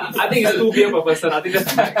store. I think it's 2 beer per person. I think that's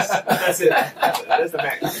the max. That's it. That's the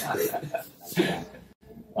max.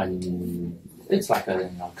 It's like a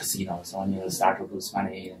casino. So when you start to lose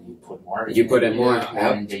money and you put more. You put in more.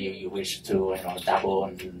 And you wish to double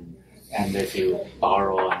and if you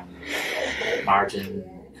borrow and margin.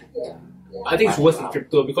 I think it's worse in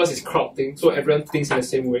crypto because it's crowd thing. So everyone thinks in the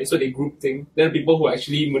same way. So they group think. Then people who are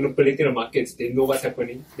actually manipulating the markets, they know what's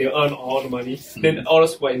happening. They earn all the money. Then all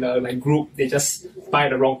those who are in the group, they just buy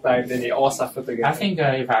at the wrong time. Then they all suffer together. I think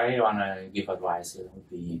if I want to give advice, it would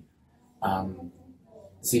be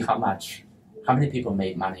see how many people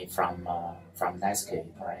made money from Netscape,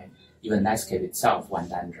 right? Even Netscape itself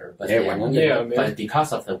went under, but but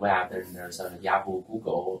because of the web, there's a Yahoo,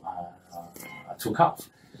 Google took off.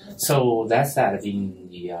 So that's that. In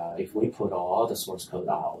the if we put all the source code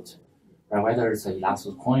out, right, whether it's a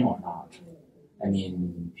Elastos coin or not, I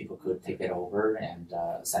mean, people could take it over and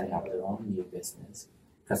setting up their own new business.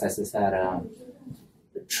 Because as I said,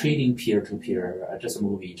 trading peer-to-peer, just a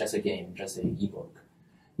movie, just a game, just an ebook.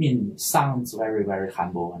 I mean, sounds very, very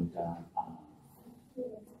humble and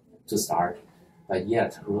to start, but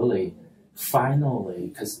yet really, finally,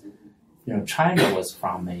 because China was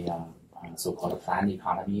from a so-called planned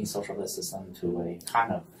economy, socialist system, to a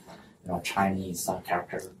kind of Chinese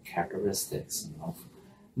characteristics,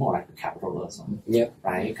 more like capitalism,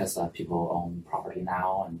 right? Because people own property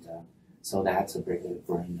now, and so that's a really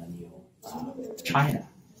bring a new China.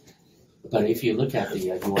 But if you look at the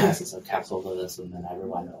U.S. as a capitalism, and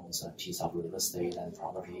everyone owns a piece of real estate and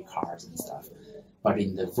property, cars and stuff. But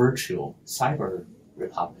in the virtual cyber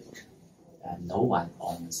republic, no one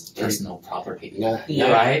owns personal property,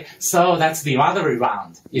 right? So that's the other way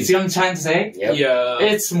around. You see what I'm trying to say? Yeah.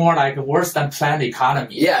 It's more like worse than planned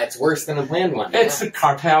economy. Yeah, it's worse than a planned one. It's a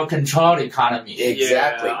cartel-controlled economy.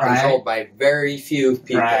 Exactly. Controlled by very few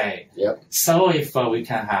people. Right. Yep. So if we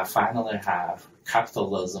can finally have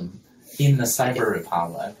capitalism in the cyber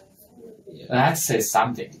republic, that says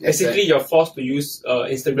something. Basically, you're forced to use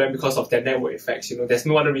Instagram because of their network effects. There's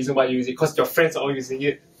no other reason why you use it. Because your friends are all using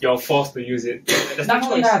it, you're forced to use it. There's Not no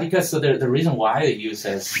only choice. that, because the reason why they use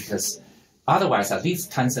it is because otherwise, at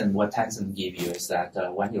least what Tencent give you is that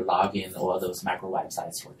when you log in, all those macro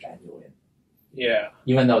websites were genuine. Yeah.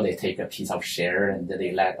 Even though they take a piece of share and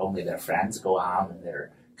they let only their friends go on, and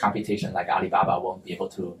their computation like Alibaba won't be able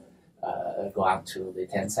to go out to the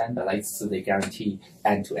Tencent, but at least they guarantee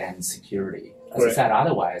end-to-end security. As I said,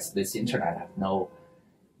 otherwise, this internet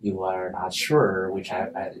you are not sure, which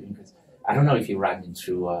I don't know if you run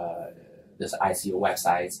into this ICO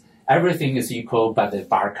websites. Everything is equal, but the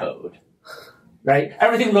barcode, right?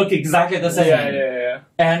 Everything look exactly the same. Yeah. Yeah.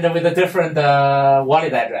 And with a different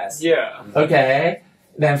wallet address. Yeah. Okay.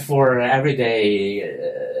 Then for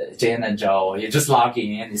everyday Jane and Joe, you just log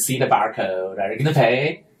in, you see the barcode, are you going to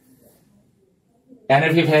pay? And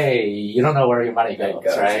if you pay, you don't know where your money goes,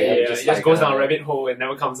 right? Yeah, It just like, goes down a rabbit hole and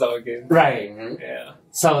never comes out again. Right. Yeah.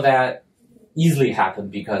 So that easily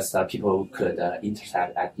happened because people could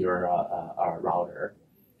intercept at your router.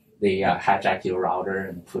 They hijack your router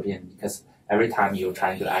and put in, because every time you're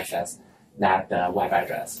trying to access that web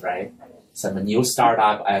address, right? So when you start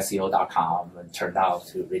up SEO.com and turned out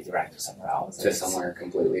to redirect to somewhere else. To somewhere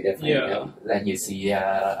completely different. Yeah. Then you see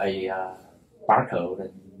a barcode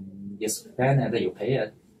and you scan it and you pay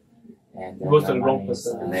it. And It goes to the wrong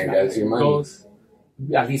person. And there goes your money.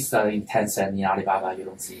 At least in Tencent, in Alibaba, you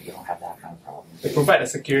don't have that kind of problem. They provide the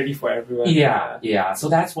security for everyone. Yeah. So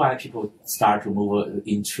that's why people start to move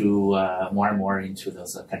into more and more into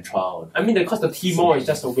those controlled. I mean, because the Tmall is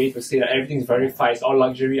just a way to say that everything is verified, it's all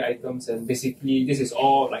luxury items, and basically this is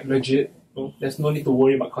all like legit. There's no need to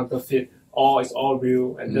worry about counterfeit. It's all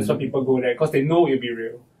real, and that's why people go there because they know it'll be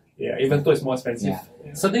real. Yeah, even though it's more expensive.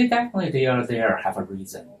 Yeah. So they are there have a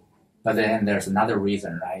reason, but then there's another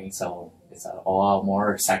reason, right? So it's all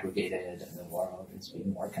more segregated, and the world is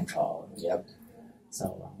being more controlled. Yep.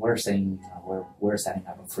 So we're saying we're setting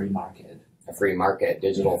up a free market. A free market,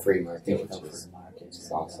 digital free market. Digital free market,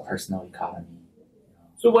 awesome. Personal economy.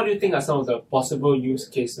 So what do you think are some of the possible use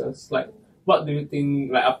cases? Like, what do you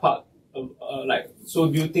think, like apart of, so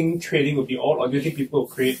do you think trading will be all, or do you think people will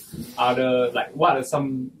create other, like, what are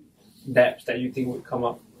some dApps that you think would come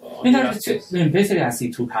up? Basically, I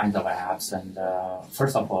see two kinds of apps, and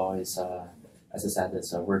first of all is, as I said,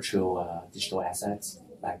 it's virtual digital assets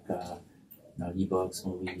like ebooks,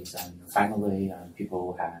 movies, and finally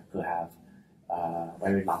people could have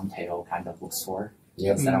very long tail kind of bookstore.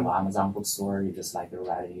 Yep. Instead of Amazon bookstore, you just like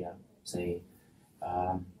write say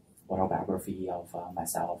autobiography of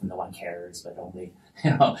myself. No one cares, but only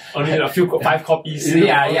only a few 5 copies.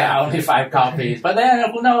 Only 5 copies. But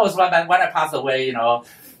then who knows when I pass away,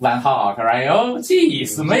 one hawk, right? Oh,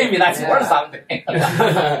 geez, maybe that's worth something.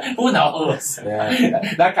 Who knows?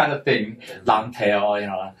 Yeah. That kind of thing, long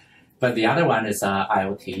tail, But the other one is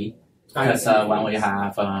IoT. Because when we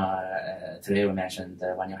have, today we mentioned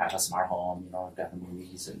that when you have a smart home, you got the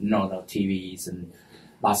movies, the TVs and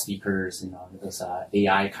loudspeakers, those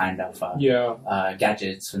AI kind of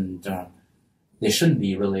gadgets, and they shouldn't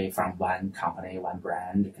be really from one company, one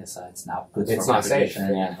brand, because it's not good for reputation,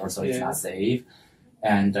 and also it's not safe.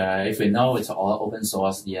 And if we know it's all open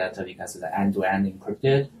source yet, because it's end-to-end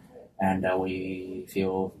encrypted, and we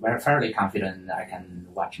feel fairly confident I can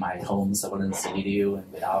watch my home surveillance video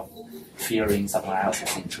and without fearing someone else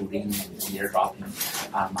is intruding and eardropping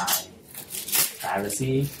on my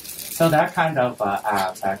privacy. So that kind of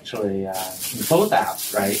apps actually, both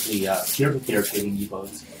apps, right? The peer-to-peer trading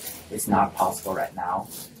ebooks is not possible right now.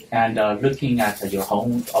 And looking at your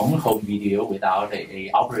own home video without a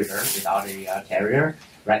operator, without a carrier,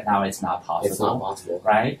 right now it's not possible. It's not possible,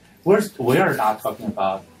 right? We're not talking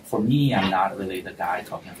about. For me, I'm not really the guy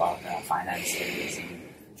talking about finances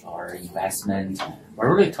or investment.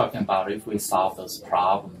 We're really talking about if we solve those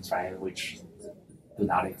problems, right, which do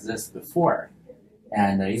not exist before.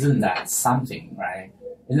 And isn't that something, right?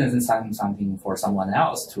 Isn't it something for someone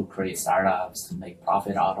else to create startups to make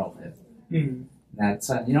profit out of it? Mm. That's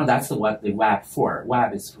that's what the web for.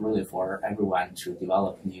 Web is really for everyone to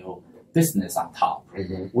develop new business on top.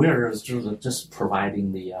 Mm-hmm. We're just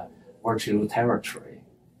providing the virtual territory.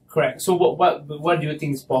 Correct. So what do you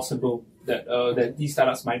think is possible that these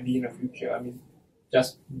startups might be in the future? I mean,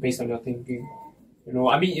 just based on your thinking,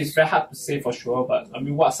 I mean, it's very hard to say for sure, but I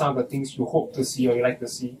mean, what are some of the things you hope to see or you like to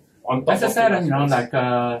see on top? As I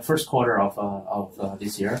said, first quarter of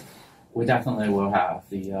this year, we definitely will have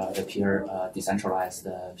the peer decentralized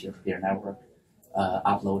peer-to-peer network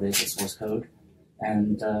uploaded the source code.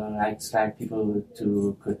 And I expect people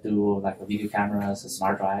could do like video cameras,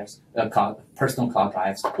 smart drives, personal cloud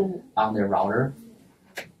drives on their router.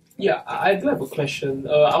 Yeah, I do have a question.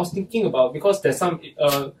 I was thinking about, because there's some,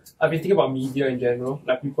 I've been thinking about media in general.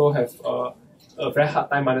 Like people have a very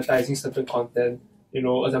hard time monetizing certain content.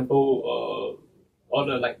 Example, all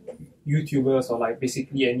the like YouTubers or like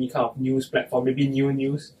basically any kind of news platform, maybe new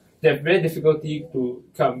news. They have very difficulty to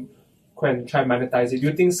come and try and monetize it. Do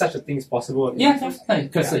you think such a thing is possible? Yeah, definitely.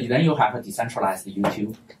 Because then you have a decentralized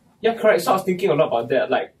YouTube. Yeah, correct. So I was thinking a lot about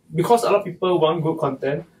that. Like, because a lot of people want good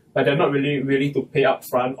content, but they're not really willing to pay up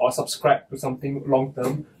front or subscribe to something long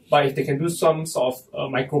term. But if they can do some sort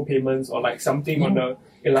of micro payments or like something on the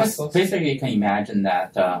Elastos. Basically, you can imagine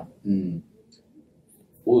that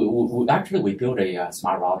we built a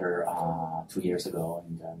smart router 2 years ago,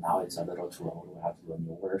 and now it's a little too old. We have to do a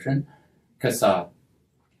new version because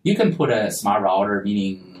you can put a smart router,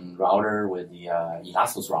 meaning router with the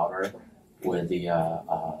Elastos router with the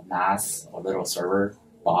NAS or little server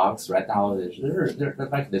box. Right now, they're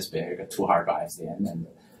like this big, 2 hard drives in, and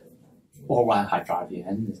or 1 hard drive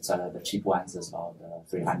in. It's the cheap ones is about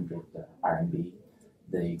 300 RMB.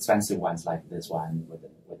 The expensive ones like this one with the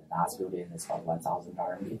NAS built in is about 1,000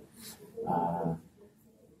 RMB.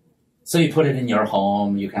 So you put it in your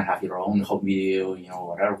home. You can have your own home video,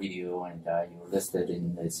 whatever video, and you list it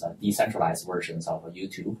in this decentralized versions of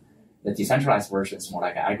YouTube. The decentralized version is more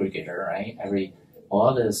like an aggregator, right?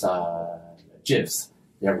 All these GIFs,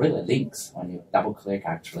 they're really links. When you double click,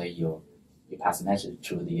 actually, you pass a message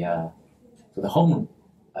to the home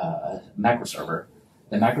macro server.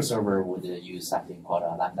 The macro server would use something called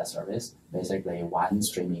a Lambda service, basically one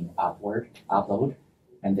streaming upload,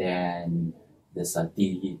 and then this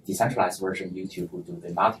decentralized version YouTube would do the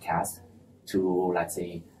multicast to, let's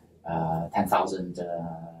say, 10,000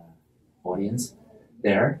 audience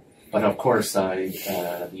there. But of course,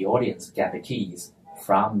 the audience get the keys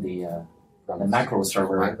from the macro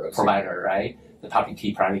server provider, right? The public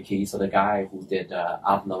key, private key. So the guy who did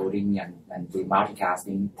uploading and do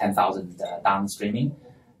multicasting, 10,000 downstreaming,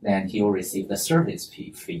 then he will receive the service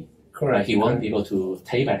fee. Correct. He won't be able to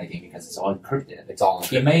tape anything because it's all encrypted. It's all encrypted.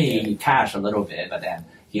 He may cache a little bit, but then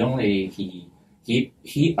he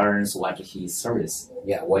earns what he service.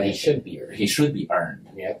 Yeah, what he should be earned. He should be earned.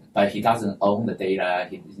 Yeah. But he doesn't own the data.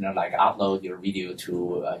 Like upload your video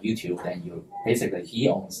to YouTube, then he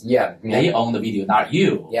owns. Yeah. They own the video, not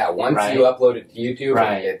you. Yeah, once right? you upload it to YouTube,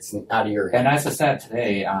 right. It's out of your And as I said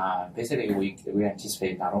today, basically we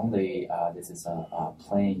anticipate not only this is a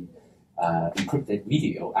plain encrypted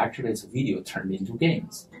video, actually it's a video turned into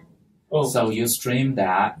games. Oh. So you stream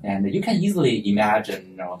that, and you can easily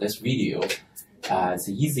imagine this video. It's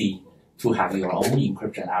easy to have your own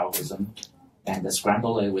encryption algorithm and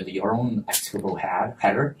scramble it with your own executable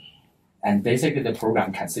header. And basically the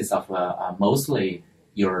program consists of mostly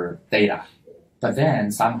your data. But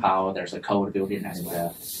then somehow there's a code built in, and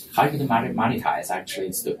how you monetize, actually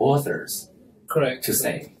it's the authors Correct. to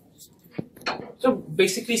say. So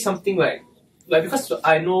basically something like because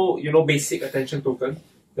I know basic attention token,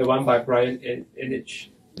 the one by Brian and Inich.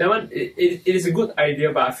 That one it is a good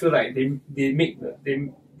idea, but I feel like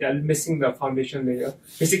they're missing the foundation layer.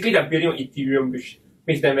 Basically they're building on Ethereum, which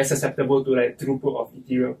makes them less susceptible to like throughput of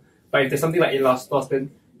Ethereum. But if there's something like Elastos, then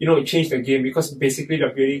it changed the game, because basically they're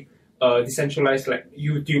building decentralized like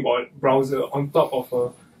YouTube or browser on top of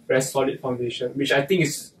a very solid foundation, which I think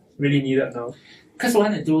is really needed now. Because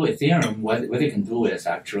when they do Ethereum, what they can do is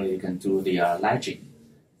actually you can do the ledging.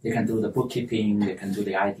 They can do the bookkeeping, they can do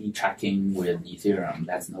the ID tracking with Ethereum.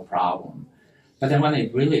 That's no problem. But then when they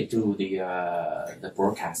really do the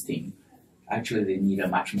broadcasting, actually they need a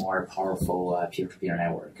much more powerful peer-to-peer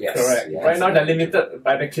network. Yes. Correct. Yes. Right now they're limited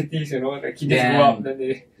by the kitties. The kitties grow up, then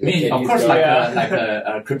they. I mean, of course, like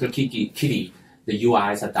a crypto kitty. The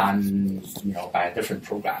UIs are done, by a different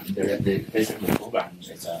program. The basically program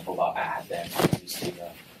is a mobile app, and use the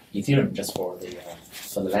Ethereum just for the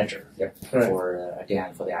ledger. Yep. Right. For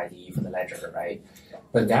the ID, for the ledger, right?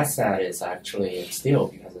 But that said, it's actually still,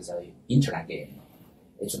 because it's an internet game,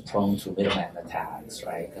 it's prone to middleman attacks,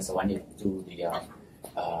 right? Because when you do the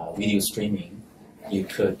video streaming, you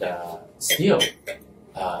could still.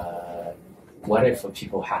 What if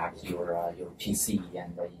people hack your PC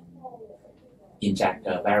and inject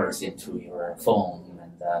a virus into your phone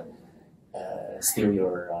and steal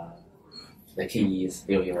your the keys,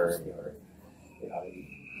 steal your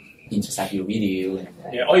intercept your video.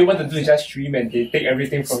 All you want to do is just stream, and they take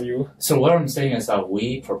everything from you. So what I'm saying is that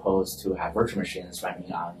we propose to have virtual machines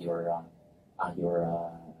running on your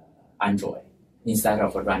Android. Instead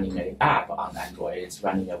of running an app on Android, it's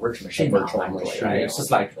running a virtual machine on Android, right? It's just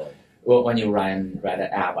like when you run an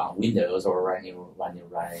app on Windows, or when you run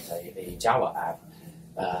a Java app,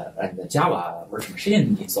 and the Java virtual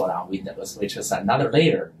machine installed on Windows, which is another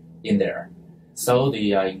layer in there. So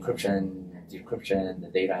the encryption, the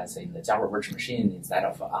data is in the Java virtual machine instead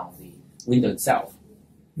of on the Windows itself,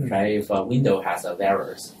 right? If a Windows has a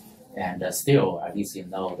virus, and still, at least the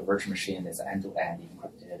virtual machine is end-to-end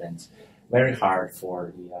encrypted, and it's very hard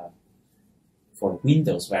for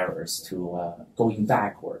Windows virus to going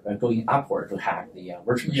upward to hack the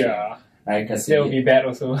virtual machine. Yeah, right? Because that would be bad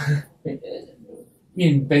also. I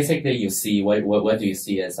mean, basically, you see what do you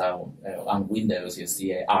see is on Windows, you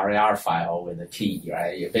see a RAR file with a key,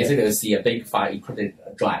 right? You basically see a big file encrypted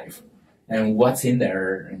drive, and what's in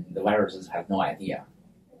there, and the viruses have no idea.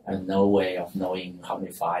 and no way of knowing how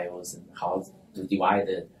many files and how to divide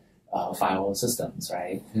the file systems,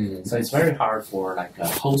 right? Mm-hmm. So it's very hard for like a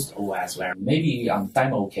host OS where maybe on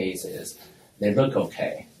demo cases they look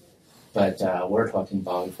okay, but if we're talking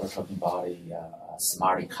about a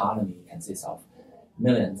smart economy consists of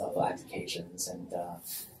millions of applications and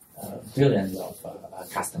billions of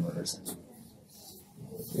customers. And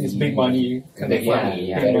It's big money. Big money,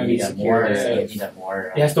 yeah. You money need a more, secure. you need a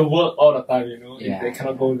more. It has to work all the time, you know. Yeah. They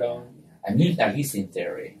cannot go down. I mean, at least in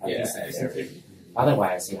theory.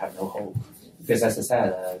 Otherwise, you have no hope. Because as I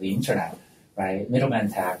said, the internet, right? Middleman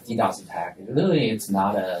attack, DDoS attack. Really, it's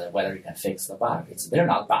not whether you can fix the bug. They're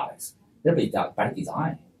not bugs. They're by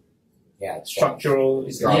design. Yeah, it's Structural.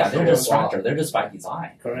 They're just structured. They're just by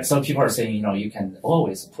design. Correct. So people are saying, you can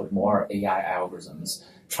always put more AI algorithms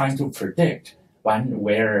trying to predict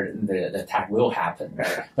where the attack will happen,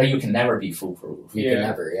 right? But you can never be foolproof. You can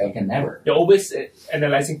never, You can never. You're always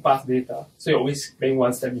analyzing past data, so you're always playing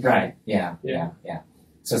one step behind. Right. Yeah.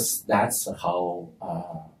 So that's how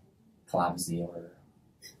clumsy or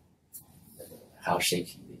how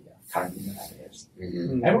shaky the current internet is.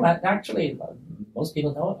 Mm-hmm. Everyone, actually, most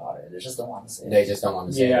people know about it. They just don't want to say it. They just don't want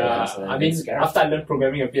to say Yeah, So I mean, scary. after I learned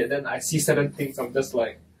programming a bit, then I see certain things. I'm just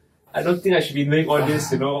like, I don't think I should be doing all this,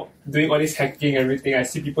 doing all this hacking and everything. I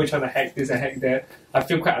see people trying to hack this and hack that. I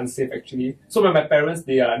feel quite unsafe actually. So when my parents,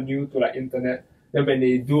 they are new to like internet, then when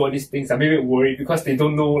they do all these things, I'm a bit worried because they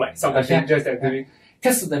don't know like some of the dangers they're doing.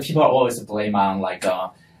 Because the people are always blame on like,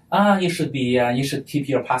 you should keep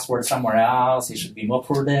your password somewhere else. You should be more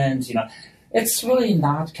prudent. It's really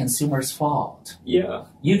not consumers' fault. Yeah.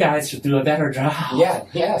 You guys should do a better job.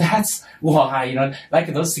 Yeah. That's why,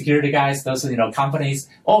 like those security guys, those, companies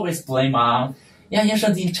always blame on, you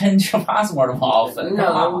should change your password more often.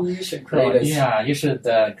 No, you should create you should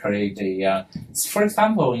create a, for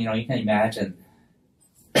example, you can imagine,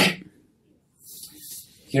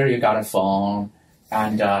 here you got a phone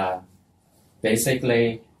and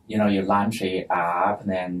basically, you launch a app, and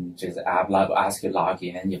then just the app ask you log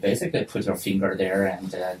in. You basically put your finger there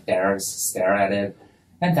and stare at it,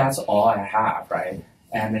 and that's all I have, right?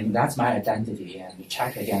 And then that's my identity, and you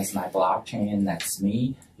check against my blockchain. That's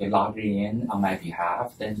me. You log in on my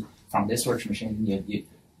behalf. Then from this virtual machine,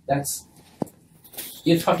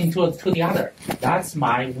 you're talking to the other. That's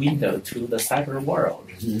my window to the cyber world,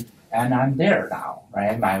 and I'm there now,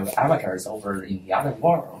 right? My avatar is over in the other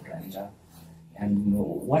world, and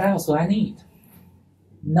what else do I need?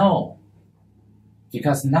 No.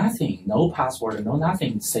 Because nothing, no password, no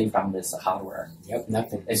nothing saved on this hardware. Yep,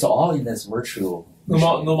 nothing. It's all in this virtual.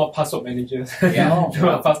 No more password managers. No. No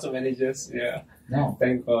more password managers. Yeah. No.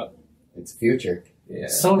 Thank God. It's future. Yeah.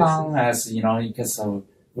 So long as, because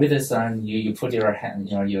with this, you put your hand,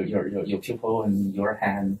 your pupil in your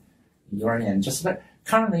hand, just like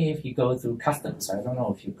currently if you go through customs, I don't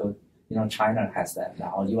know if you go, China has that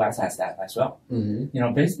now, US has that as well.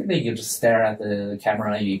 Mm-hmm. Basically you just stare at the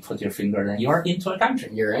camera, you put your finger, and you're into a country.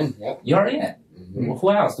 You're in. Yep. You're in. Mm-hmm.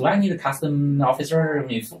 Who else? Do I need a custom officer? I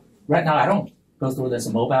mean, right now I don't go through this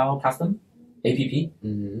mobile custom app.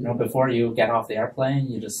 Mm-hmm. Before you get off the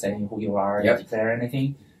airplane, you just say who you are, Yep. you declare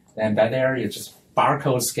anything. Then by there, you just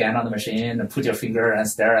barcode scan on the machine and put your finger and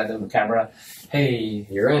stare at the camera. Hey,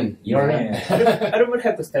 You're in. you're in. I don't even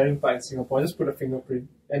have the staring part in Singapore. I just put a fingerprint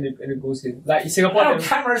and it goes in. Like in Singapore, Oh,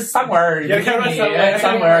 camera's somewhere. Yeah, camera's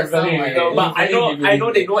somewhere. somewhere. no, but I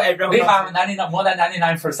know they know everyone. We have more than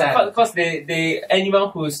 99%. Because they anyone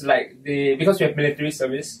who's like because we have military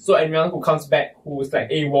service, so anyone who comes back who is like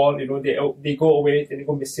AWOL, they go away, then they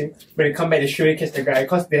go missing. When they come back, they surely catch the guy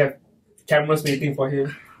because they have cameras waiting for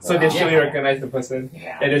him. So they surely recognize the person.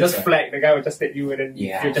 Yeah. And they just flag, the guy will just take you and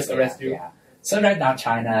then they'll just arrest you. Yeah. So right now,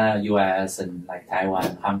 China, US, and like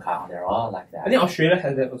Taiwan, Hong Kong, they're all like that. I think Australia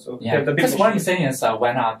has that also. They Yeah, have the big because what I'm machine. saying is,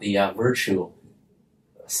 why not the virtual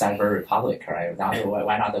cyber republic, right?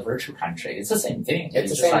 Why not the virtual country? It's the same thing. It's the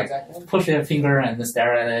just same like exactly. push your finger and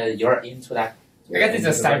stare at it. You're into that. I guess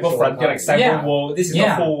it's a cyber frontier, like cyber world. This is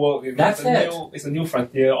the whole world. That's it's a new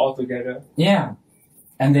frontier altogether. Yeah,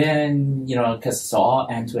 and then because it's all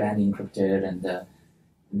end-to-end encrypted, and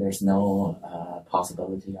there's no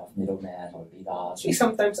possibility of middleman or DDoS.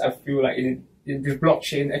 Sometimes I feel like in the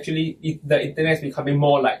blockchain, actually, the internet is becoming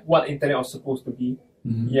more like what internet was supposed to be.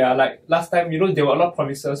 Mm-hmm. Yeah, like last time, there were a lot of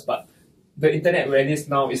promises, but the internet where it is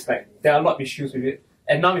now is like there are a lot of issues with it.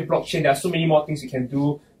 And now with blockchain, there are so many more things you can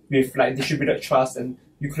do with like distributed trust, and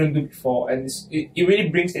you couldn't do before. And it really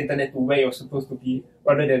brings the internet to where you're supposed to be,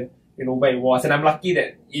 rather than where it was. And I'm lucky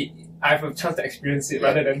that I have a chance to experience it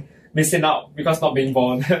rather than missing out because not being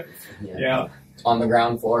born. Yeah. On the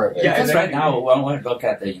ground floor of it. Yeah, Because exactly. right now, when we look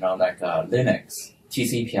at the Linux,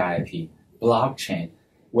 TCP/IP, blockchain,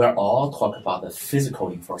 we're all talk about the physical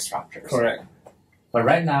infrastructures. Correct. But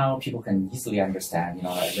right now, people can easily understand,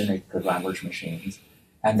 then they could run virtual machines.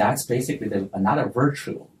 And that's basically another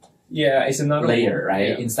virtual it's another layer, right?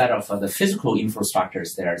 Yeah. Instead of the physical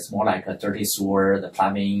infrastructures there, it's more like a dirty sewer, the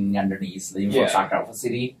plumbing underneath the infrastructure of the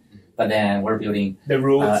city. But then we're building the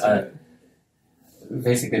roads.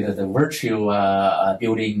 Basically the virtual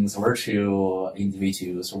buildings, virtual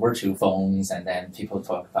individuals, virtual phones, and then people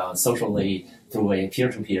talk about socially through a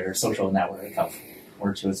peer-to-peer social network of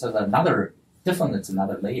virtual. So it's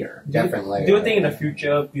another layer. Different layer. Do you think in the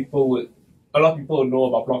future a lot of people will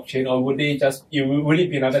know about blockchain, or would they will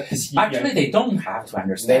it be another TCP? Actually, they don't have to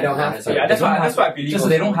understand. They don't have to. Yeah, that's what I believe. Just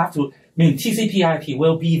they don't have to. TCP/IP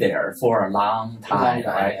will be there for a long time,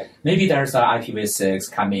 right? Maybe there's an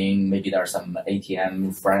IPv6 coming. Maybe there's some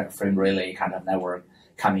ATM frame relay kind of network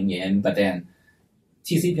coming in. But then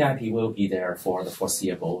TCP/IP will be there for the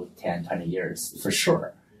foreseeable 10, 20 years for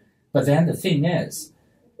sure. But then the thing is,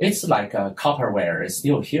 it's like copper wire is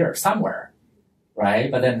still here somewhere,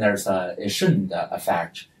 right? But then it shouldn't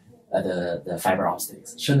affect the fiber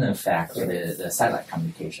optics, shouldn't affect the satellite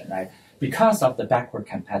communication, right? Because of the backward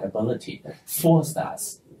compatibility that forced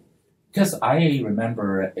us. Because I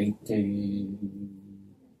remember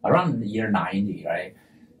around the year 90, right?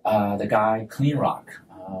 The guy, Clean Rock,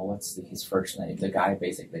 what's his first name? The guy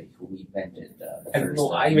basically who invented the first.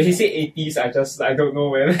 When he say 80s, I don't know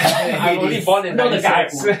when. I'm only born in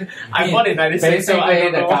 96. I'm born in 96, basically, so I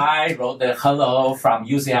don't know. The guy wrote the hello from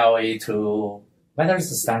UCLA to whether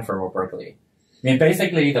it's Stanford or Berkeley.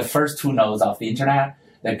 Basically, the first two nodes of the internet.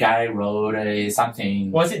 The guy wrote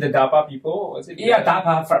something. Was it the DARPA people? Was it? Yeah,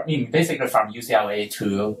 DARPA basically from UCLA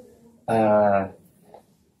to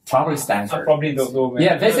probably Stanford. I probably don't know. Man.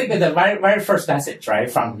 Yeah, basically the very, very first message, right,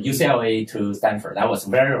 from UCLA to Stanford. That was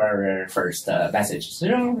very, very, very first message.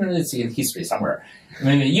 So, it's in history somewhere. He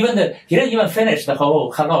didn't even finish the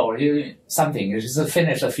whole hello, something. He just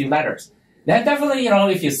finished a few letters. Then definitely,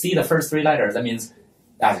 if you see the first three letters, that means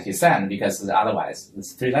that's what he sent, because otherwise,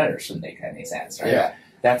 these three letters shouldn't make any sense, right? Yeah.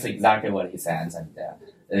 That's exactly what he sends, and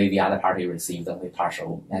the other party received only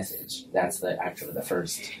partial message. That's actually the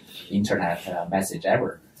first internet message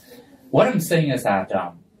ever. What I'm saying is that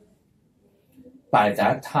by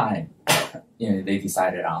that time, they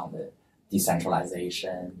decided on the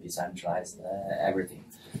decentralization, decentralized everything.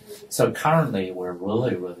 So currently, we're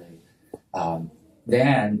really, really.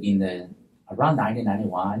 Then around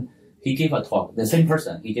 1991, he gave a talk. The same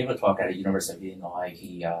person, he gave a talk at the University of Illinois.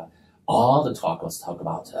 All the talk was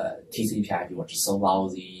about TCP/IP, which is so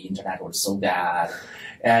lousy, internet was so bad,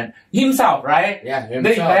 and himself, right? Yeah, himself.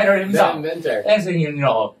 The inventor himself. The inventor. And saying,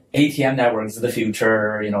 ATM networks is the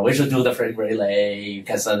future. We should do the frame relay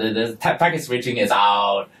because the packet switching is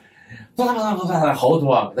out. Blah blah blah blah. Whole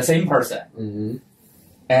talk, the same person. Mm-hmm.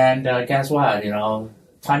 And guess what?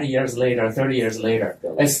 20 years later, 30 years later,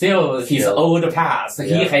 it's still his old past.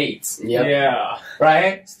 He hates. Yep. Yeah.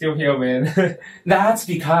 Right? Still here, man. That's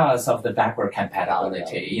because of the backward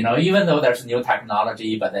compatibility. Even though there's new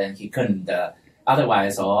technology, but then he couldn't.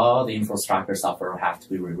 Otherwise, all the infrastructure software have to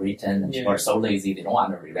be rewritten. And people are so lazy, they don't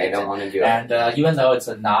want to rewrite it. They don't want to do it. And even though it's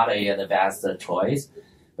not the best choice,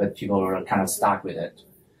 but people are kind of stuck with it.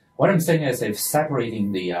 What I'm saying is, if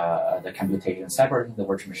separating the computation, separating the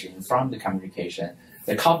virtual machine from the communication,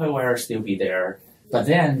 the copper wire still be there, but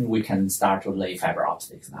then we can start to lay fiber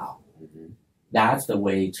optics now. Mm-hmm. That's the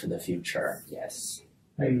way to the future. Yes,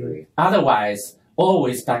 I agree. Otherwise,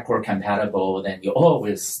 always backward compatible, then you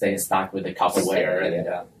always stay stuck with the copper wire.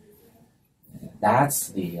 And, that's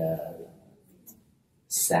the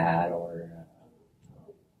sad or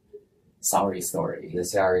sorry story. The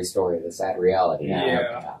sorry story, the sad reality.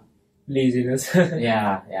 Yeah. Laziness.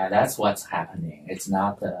 yeah, that's what's happening. It's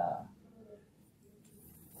not the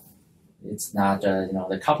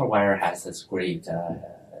copper wire has this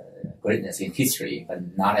greatness in history,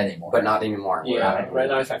 but not anymore. But not anymore. Yeah, right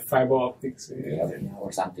now it's like fiber optics.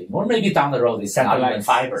 Or something. Or maybe down the road it's not even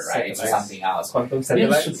fiber, right? It's something else. Quantum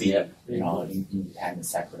satellites. It should be, independent,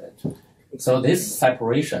 separate. So this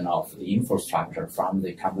separation of the infrastructure from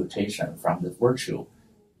the computation, from the virtual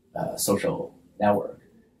social network,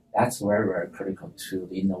 that's very, very critical to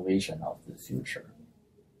the innovation of the future.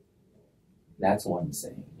 That's what I'm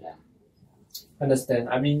saying. Yeah. Understand.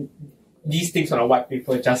 These things on a white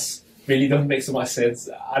paper just really don't make so much sense.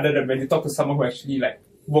 Other than when you talk to someone who actually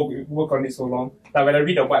work on it so long. Like when I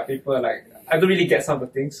read a white paper, I don't really get some of the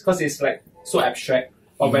things because it's so abstract.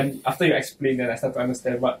 But when after you explain, then I start to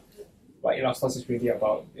understand what Elastos is really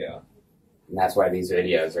about. Yeah. And that's why these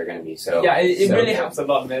videos are going to be so. Yeah, it so really good. helps a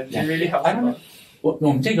lot, man. Yeah. It really helps. I don't know.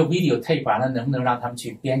 我们这个 video tape 完了，能不能让他们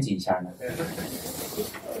去编辑一下呢？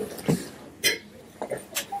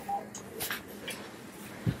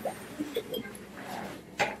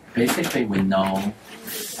 Basically, we know,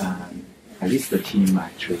 at least the team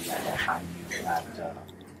actually at that time knew that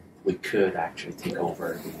we could actually take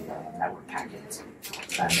over the network packets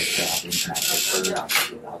and make the internet safer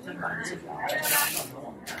without the runs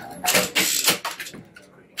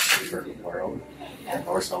for the world, and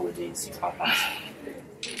also with the C++.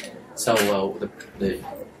 So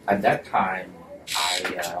at that time,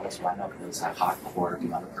 I was one of those hardcore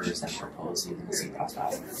developers that proposed using C++.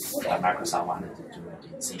 Microsoft wanted to do it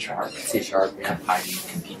in C#. Yeah.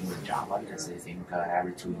 Competing with Java because they think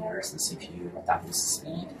every 2 years the CPU doubles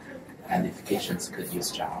speed, and applications could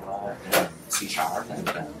use Java and C#,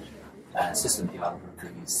 and system developer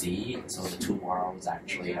could use C. So the two worlds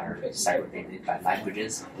actually are segregated by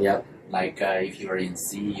languages. Yep. Like if you are in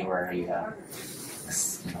C, you are a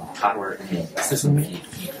hardware system geek,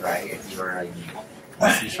 right? If you're in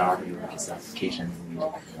C#, you're just application,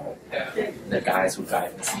 the guys who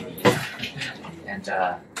drive the CDs and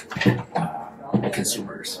the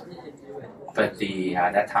consumers. But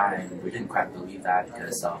at that time, we didn't quite believe that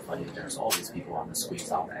because of there's always people want to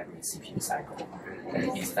squeeze out every CPU cycle.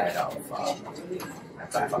 And instead of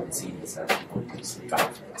drive on the CDs, people use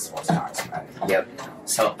drive sports cars, right? Yep.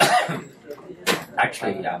 So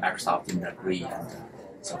actually, Microsoft didn't agree and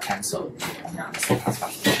so canceled C++.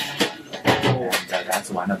 And that's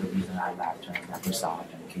one of the reasons I left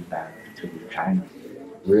Microsoft and came back to China.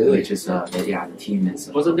 Really? Which is the team is.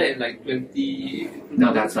 Wasn't that in like 20?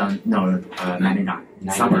 No, that's 99.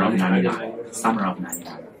 Summer of 99. Summer of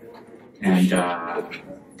 99. And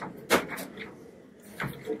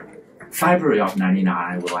February of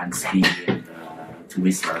 99, we went skiing to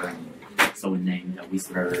Whistler. So we named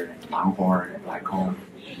Whistler and Longhorn and Blackcomb,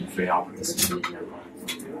 3 opportunities.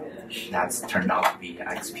 That's turned out to be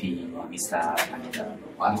XP, Vista, and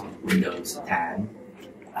Windows 10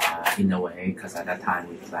 in a way, because at that time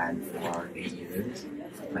we planned for 8 years,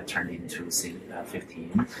 but turned into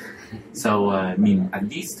 15. So I mean, at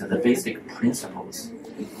least the basic principles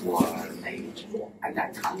were made at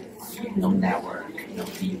that time. No network, no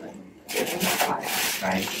daemon, no client,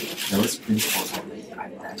 right? Those principles were made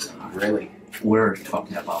at that time. Really? We're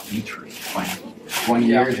talking about literally 20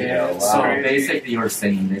 years ago. Wow. So basically, you're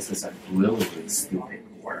saying this is a really, really stupid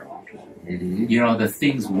world. Mm-hmm. You know, the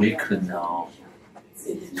things we could know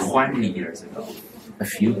 20 years ago, a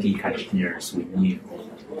few geek engineers we knew,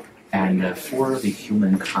 and for the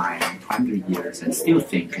humankind, 100 years, and still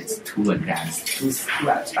think it's too advanced, too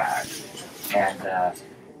abstract. And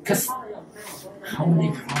because how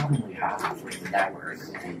many problems we have with the network?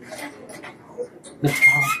 The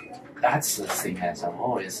problem. That's the thing as I've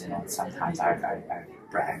always, sometimes I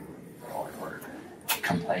brag or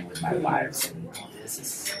complain with my wife saying,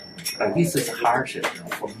 this is a hardship,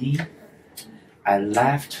 for me. I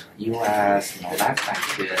left US, left my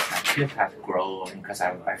kids have grown because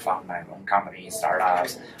I found my own company,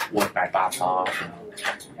 startups, worked my butts off,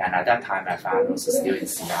 and at that time I found I was still in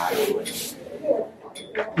Seattle.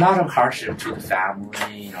 A lot of hardship to the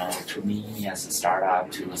family, to me as a startup,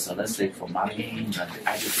 to solicit for money, to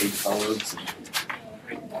educate folks.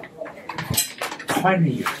 20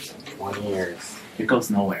 years. 20 years. It goes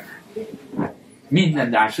nowhere. Me,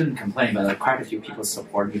 and I shouldn't complain, but quite a few people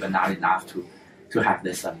support me, but not enough to have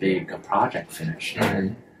this big project finished.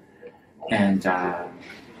 Mm-hmm. And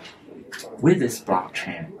with this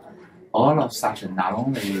blockchain, all of a sudden, not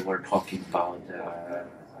only we're talking about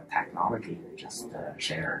technology we just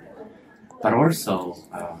shared, but also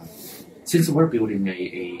since we're building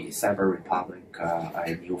a cyber republic,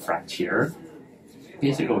 a new frontier,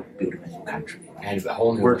 basically we're building a new country. And a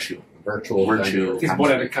whole new virtual country. It's more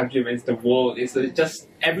than a country, man. It's the world. It's just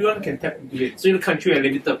everyone can tap into it. So the country are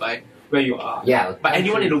limited by where you are. Yeah. But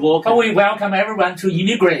anyone in the world can. Oh, we welcome everyone to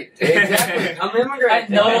immigrate. Exactly. I'm immigrant.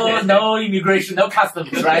 And no immigration, no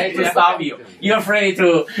customs, right? To stop you. You're free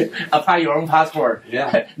to apply your own passport.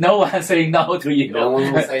 Yeah. No one saying no to you. No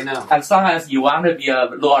one will say no. As long as you want to be a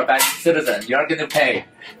law-abiding citizen, you're going to pay.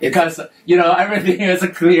 Because, everything is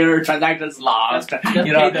clear, transactions logged.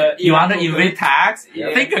 You want to evade tax?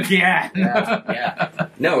 Yeah. Think again. Yeah.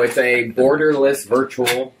 No, it's a borderless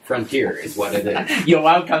virtual frontier is what it is. You're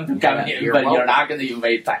welcome to come here, you're but welcome. you're not going to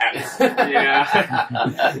evade tax.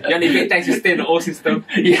 Yeah. You evade tax, you stay in the old system.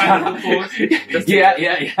 Yeah.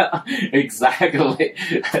 Yeah. Exactly.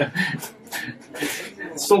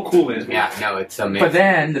 So cool, man. Yeah, no, it's amazing. But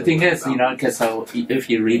then the thing is, because if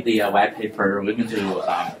you read the white paper, we're going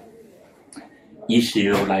to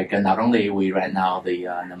issue, like not only we right now the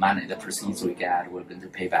money, the proceeds we get, we're going to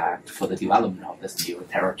pay back for the development of this new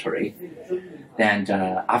territory. And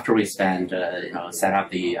after we spend, set up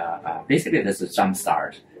the basically this is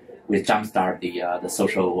jumpstart. We jumpstart the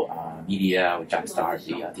social media. We jumpstart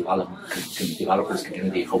the developers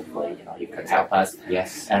community. Hopefully, you can help us.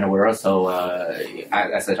 Yes. And we're also,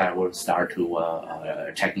 as I said, we'll start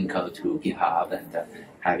to checking code to GitHub and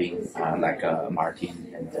having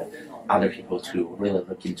Martin and other people to really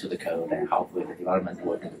look into the code and help with the development.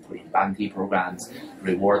 We're going to put in bounty programs,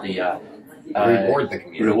 reward the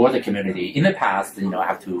community. In the past, I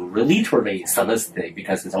have to literally solicit it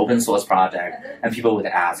because it's an open source project, and people would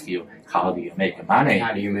ask you, "How do you make money?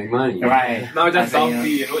 How do you make money?" Right. Now just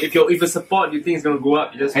bounty. If the support you think is gonna go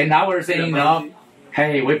up, you just. Hey, now we're saying,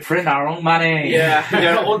 hey, we print our own money. Yeah,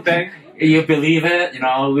 your own bank. You believe it?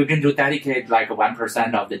 We're going to dedicate like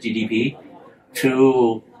 1% of the GDP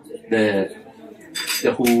to the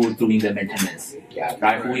who doing the maintenance. Yeah.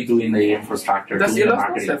 Right? Who is doing the infrastructure, Does doing the Elastos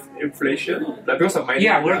marketing. have inflation? Like because of mining?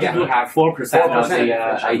 Yeah, we're going to have 4% of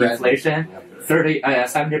the inflation.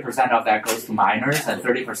 70% of that goes to miners, and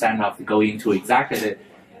 30% of going to exactly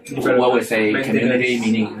what we say community,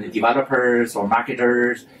 meaning the developers or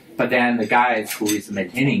marketers. But then the guys who is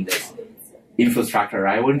maintaining this infrastructure,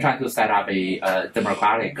 right? We're trying to set up a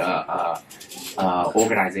democratic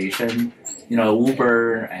organization.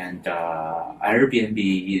 Uber and Airbnb,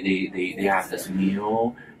 they have this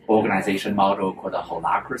new organization model called the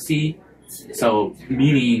holacracy. So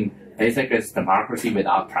meaning basically it's democracy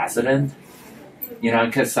without precedent.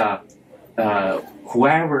 Because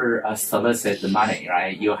whoever solicits the money,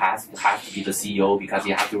 right? You have to be the CEO because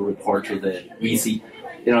you have to report to the VC.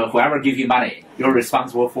 Whoever gives you money, you're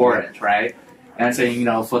responsible for it, right? And so,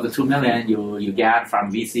 for the $2 million you get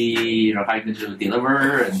from VC, how you going to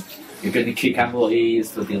deliver, and you're going to kick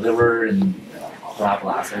employees to deliver, and blah,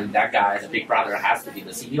 blah. So that guy, the big brother, has to be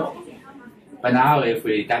the CEO. But now if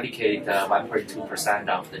we dedicate 1.2%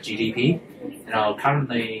 of the GDP,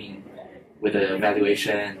 currently with the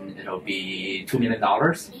valuation, it'll be $2 million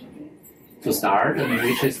to start,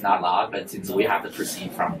 which is not a lot, but since we have the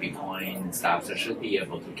proceed from Bitcoin and stuff, so it should be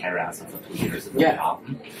able to carry us for 2 years. No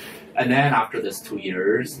problem. And then after this 2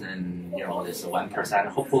 years, then this 1%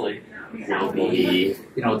 hopefully will be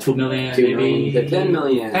 2 million, maybe to 10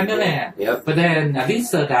 million. 10 million. Yep. But then at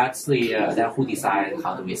least that's the that who decides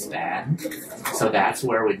how do we spend. So that's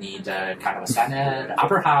where we need kind of a Senate,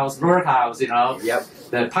 upper house, lower house. Yep.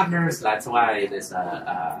 The partners. That's why this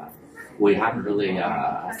we haven't really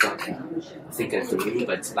think it through,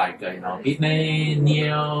 but like Bitmain,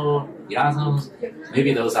 Neo, Elastos,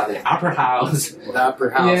 maybe those are the upper house. The upper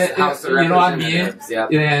house, yeah, house of you know what I mean? representatives.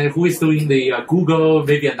 Yep. Yeah, who is doing the Google?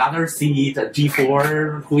 Maybe another seat,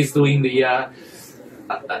 G4. Who is doing the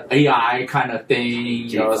AI kind of thing?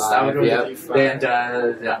 G5, yep. And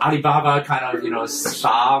the Alibaba kind of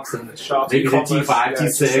stocks and maybe the G5,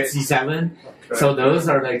 G6, G7. So those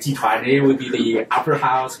are like G20 would be the upper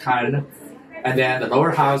house kind, and then the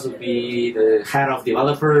lower house would be the head of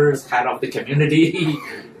developers, head of the community,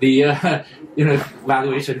 the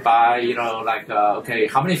valuation by okay,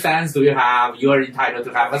 how many fans do you have? You are entitled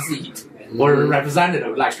to have a seat or a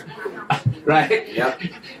representative, right? Yep.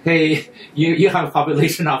 Hey, you have a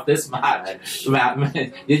population of this much.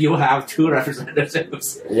 You have 2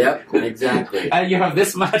 representatives. Yep, exactly. And you have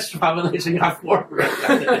this much population, you have 4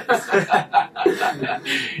 representatives.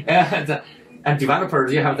 and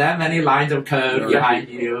developers, you have that many lines of code behind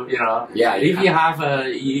you. Yeah. If you have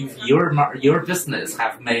if your business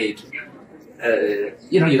have made,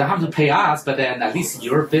 you don't have to pay us, but then at least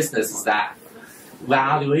your business is that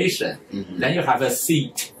valuation. Mm-hmm. Then you have a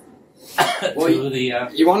seat. Well,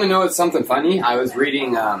 you want to know something funny? I was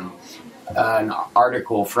reading an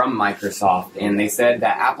article from Microsoft, and they said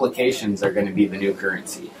that applications are going to be the new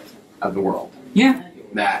currency of the world. Yeah.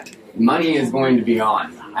 That money is going to be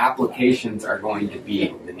gone. Applications are going to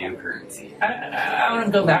be the new currency. I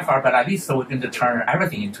wouldn't go that far, but at least we're going to turn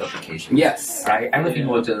everything into applications. Yes. Right? Everything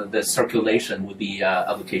with the circulation would be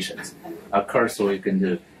applications. Of course, we're going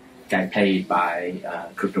to get paid by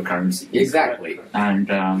cryptocurrency. Exactly.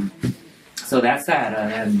 And so that's that.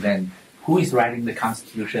 And then who is writing the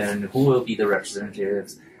Constitution? Who will be the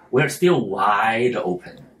representatives? We're still wide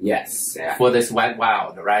open. Yes. Yeah. For this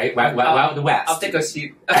wild, right? Wild West. I'll take a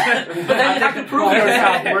seat. But then you have to prove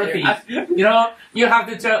yourself worthy. You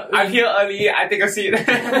have to. I'm here early. I take a seat.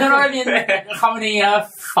 I mean, how many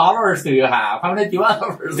followers do you have? How many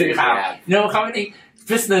developers do you have?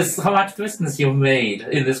 How much business you made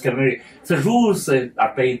in this community. The rules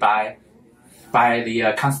are made by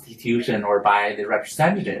the Constitution or by the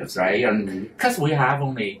representatives, right? And because we have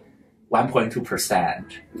only 1.2%.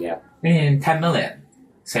 Yeah. In 10 million.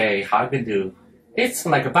 Say, how are we going to do? It's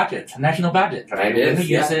like a budget, a national budget, right? We're going to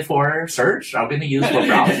use it for search. Are we going to use for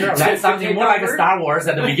browser? That's something more like a Star Wars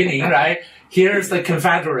at the beginning, right? Here's the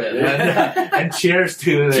Confederate, and cheers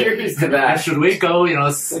to that. Should we go,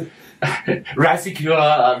 rescue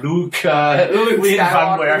Luke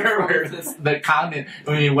from where the continent,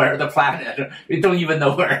 where the planet? We don't even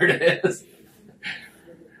know where it is.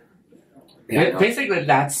 Yeah, basically,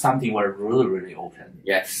 that's something we're really, really open.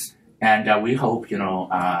 Yes. And we hope,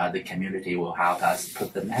 the community will help us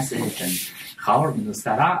put the message and how we're going to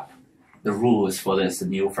set up the rules for this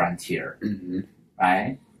new frontier,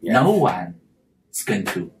 right? Yes. No one is going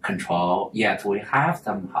to control, yet we have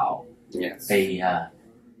somehow because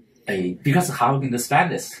how are we going to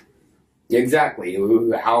spend this? Exactly.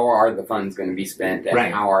 How are the funds going to be spent,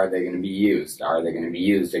 and how are they going to be used? Are they going to be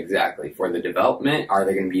used exactly for the development? Are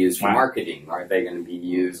they going to be used for marketing? Are they going to be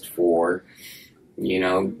used for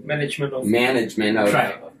management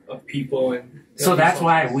of people? And so that's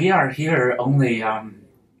why we are here only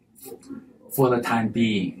for the time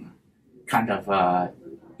being, kind of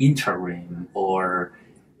interim, or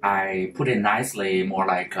I put it nicely, more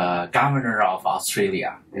like governor of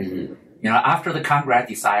Australia. After the Congress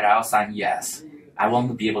decide, I'll sign yes. I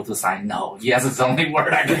won't be able to sign no. Yes is the only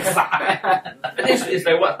word I can sign. I think it's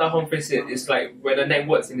like what Dahong said. It's like when the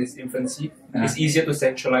network's in its infancy, it's easier to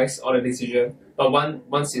centralize all the decision. But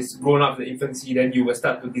once it's grown up in the infancy, then you will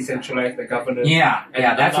start to decentralize the governance.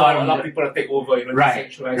 That's what a lot of people to take over.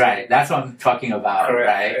 Right. That's what I'm talking about. Correct.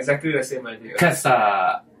 Right. Exactly the same idea. Because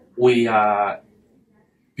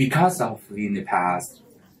because of in the past,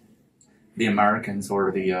 the Americans or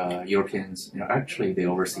the Europeans, actually the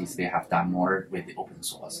overseas, they have done more with the open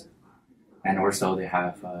source, and also they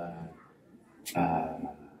have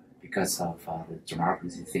because of the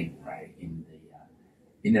democracy thing, right,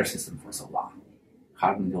 in their system for so long,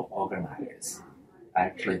 how to organize.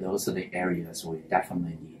 Actually, those are the areas we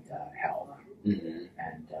definitely need help,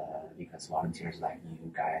 and because volunteers like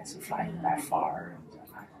you guys are flying that far and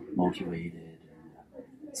motivated,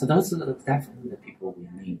 so those are definitely the people we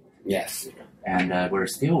need. Yes. And we're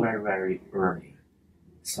still very, very early.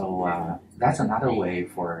 So that's another way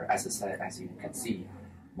for, as I said, as you can see,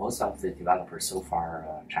 most of the developers so far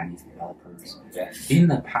are Chinese developers. Yes. In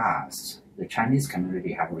the past, the Chinese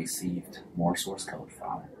community have received more source code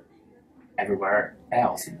from everywhere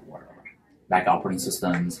else in the world, like operating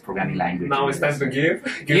systems, programming languages. Now it's time to give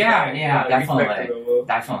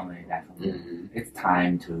definitely. It's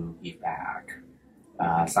time to give back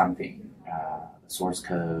something. Source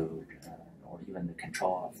code, or even the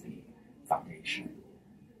control of the foundation.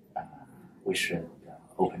 We should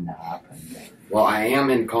open up. Well, I am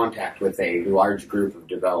in contact with a large group of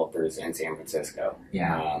developers in San Francisco.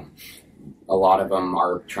 Yeah. A lot of them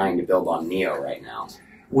are trying to build on Neo right now.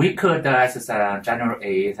 We could, as I said,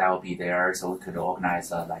 January 8th, I will be there, so we could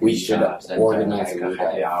organize we should organize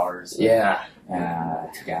happy hours. Yeah.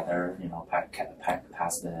 Together,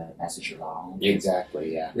 pass the message along.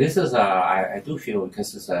 Exactly. Yeah. This is I do feel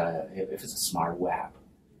because if it's a smart web,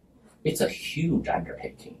 it's a huge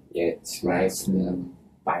undertaking. It's right. It's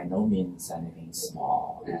by no means anything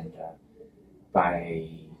small, and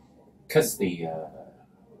because we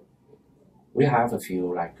have a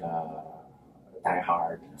few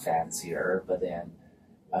diehard fans here, but then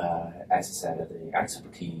as I said, the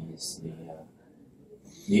expertise,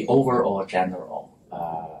 the overall general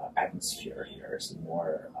atmosphere here is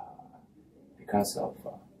more because of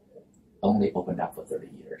only opened up for 30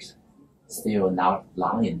 years. Still not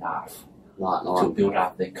long enough to build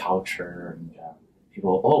up the culture, and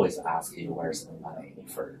people always ask you where's the money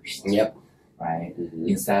first. Yep. Right?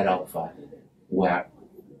 Instead of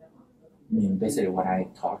basically when I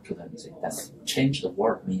talk to them, say, does change the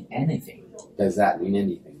world mean anything? Does that mean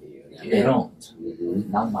anything to you? They don't.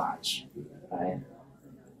 Not much. Right?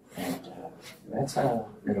 And that's a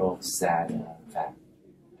little sad fact.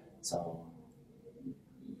 So.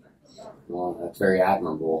 Well, that's very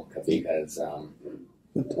admirable, because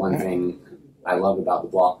one thing I love about the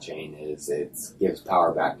blockchain is it gives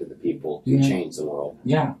power back to the people to change the world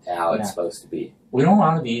to how it's supposed to be. We don't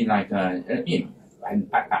want to be like, I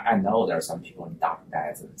know there are some people in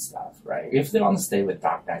darknet and stuff, right? If they want to stay with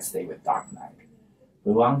darknet, stay with darknet.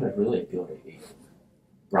 We want to really build a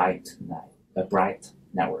bright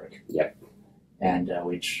network. Yep. And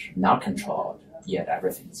which not controlled, yet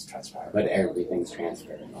everything's transparent. But everything's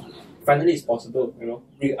transparent on it. Finally, it's possible.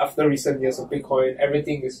 After recent years of Bitcoin,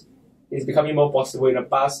 everything is becoming more possible. In the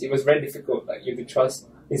past, it was very difficult. Like you have to trust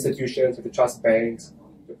institutions, you have to trust banks,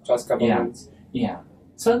 you have to trust governments. Yeah.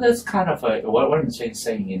 So that's kind of what I'm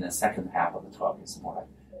saying in the second half of the talk is more like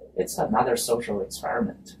it's another social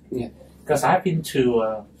experiment. Yeah. Because I've been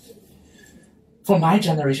to, for my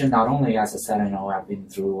generation, not only, as I said, I've been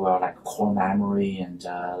through like core memory and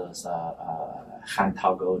those hand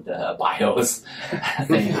toggled BIOS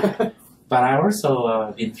thing. But I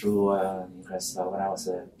also been through, because when I was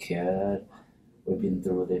a kid, we've been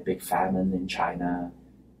through the big famine in China,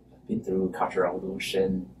 been through Cultural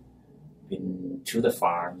Revolution, been to the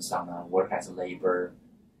farms on work as a labor.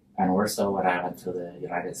 And also when I went to the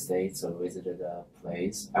United States, I visited a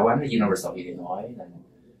place. I went to the University of Illinois, and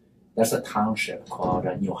there's a township called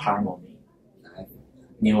New Harmony.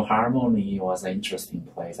 New Harmony was an interesting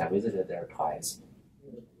place. I visited there twice.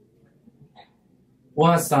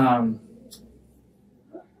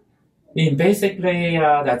 Basically,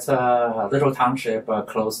 that's a little township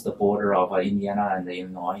close to the border of Indiana and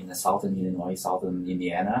Illinois, in the southern Illinois, southern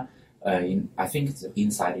Indiana. I think it's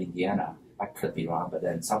inside Indiana. I could be wrong, but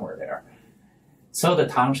then somewhere there. So the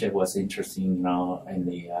township was interesting, in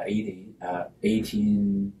the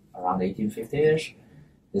around 1850-ish.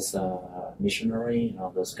 This missionary,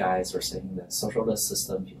 those guys were saying the socialist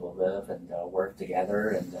system, people live and work together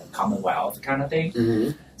and commonwealth kind of thing.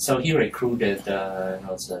 Mm-hmm. So he recruited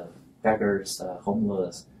those beggars,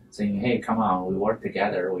 homeless, saying, hey, come on, we work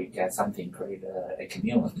together, we get something, create a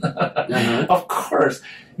commune. Of course,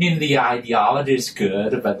 the ideology is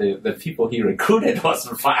good, but the people he recruited was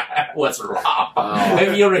wrong. Oh.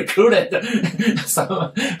 If you recruited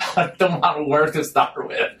some don't want to work to start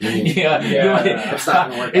with, It's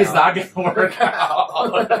not going to work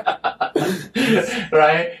out.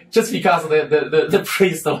 Right? Just because the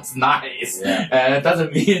priest was nice,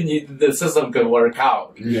 doesn't mean the system could work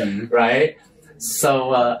out, right?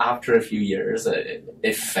 So after a few years,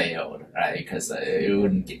 it failed, right? Because it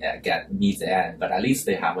wouldn't meet the end. But at least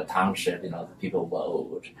they have a township, the people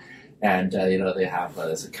vote, and they have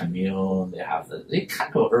this commune. They have the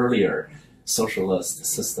kind of earlier socialist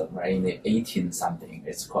system, right? In the 18-something,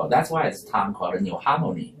 it's called. That's why it's a town called New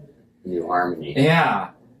Harmony. New Harmony. Yeah,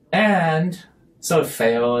 and so it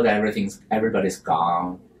failed. Everybody's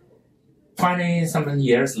gone. 20-something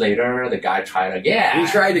years later, the guy tried again. He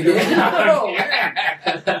tried again? Oh,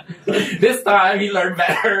 This time he learned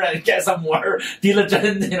better and get some more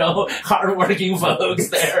diligent, hardworking folks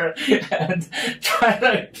there and tried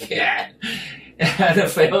again. And it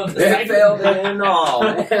failed. It failed in all.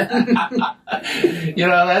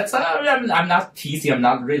 That's, I'm not teasing, I'm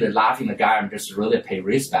not really laughing at the guy, I'm just really pay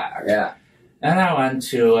respect. Yeah. And I went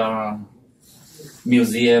to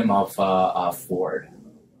Museum of Ford.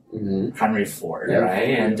 Mm-hmm. Henry Ford, right?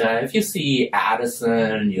 And if you see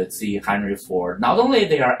Edison, you'd see Henry Ford. Not only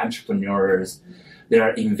they are entrepreneurs, they are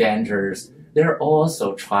inventors, they're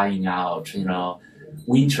also trying out,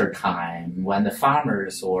 winter time when the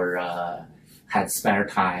farmers had spare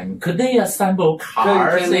time. Could they assemble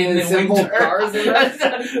cars in the winter? Cars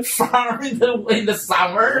in farm in the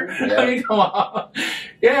summer? Yeah. I mean, come on.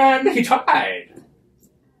 Yeah, and he tried,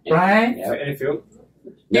 right? Yeah. And it failed.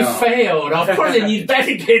 It failed. Of course, you need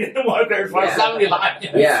dedicated workers for assembly lines.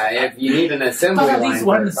 Yeah, if you need an assembly line. But at least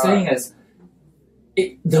what I'm saying is,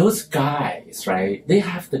 those guys, right? They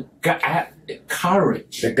have the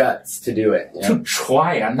courage, the guts to do it. Yeah. to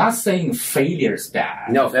try. I'm not saying failure's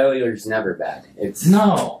bad. No, failure's never bad. It's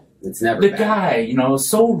never bad. The guy,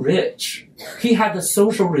 so rich, he had the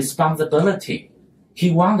social responsibility.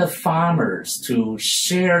 He wanted farmers to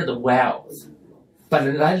share the wealth, but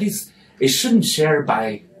at least it shouldn't share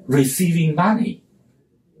by receiving money.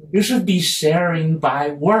 You should be sharing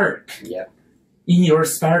by work. Yep. In your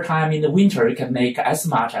spare time in the winter, you can make as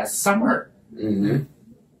much as summer. Mm-hmm.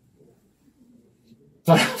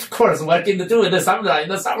 But of course, what can you do in the summer?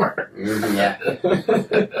 Mm-hmm, yeah.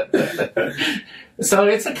 So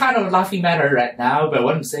it's a kind of laughing matter right now. But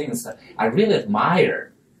what I'm saying is that I really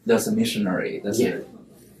admire those missionaries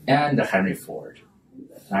and Henry Ford,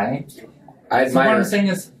 right? I So what I'm saying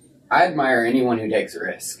is, I admire anyone who takes a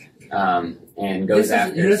risk and goes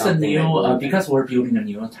after something. because we're building a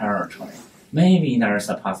new territory, maybe there's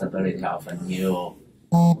a possibility of a new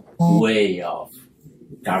way of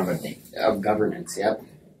governing. Of governance, yep.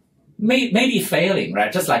 Maybe failing, right?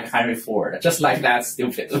 Just like Henry Ford, just like that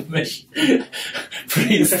stupid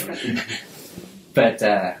priest. But,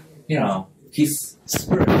 his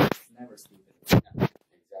spirit is never stupid.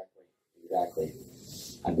 Exactly.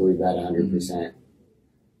 I believe that 100%.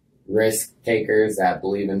 Risk takers that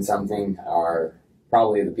believe in something are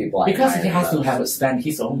probably the people I Because admire he has to most. have spend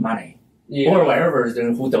his own money. Or whatever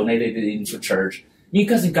who donated it into church.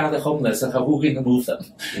 Because he got the homeless, who can move them?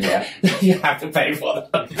 Yeah. You have to pay for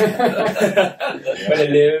them. Where they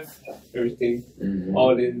live, everything, Mm-hmm.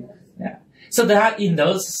 all in. Yeah. So that in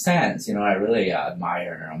those sense, I really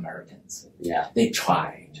admire Americans. Yeah. They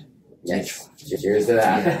tried. Yes. Cheers to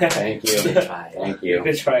that. Thank you. They tried. Thank you.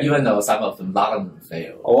 They tried. Even though a lot of them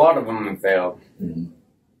failed. A lot of them have failed. Mm-hmm.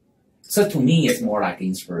 So to me, it's more like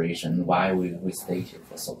inspiration why we stayed here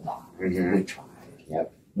for so long. Mm-hmm. We tried.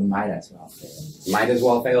 Yep. We might as well fail. Might as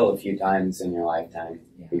well fail a few times in your lifetime.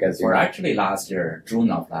 Yeah. Because or actually last year, June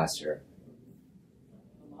of last year.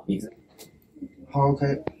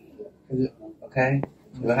 Okay. Okay.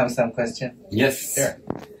 You have some question? Yes. Sure.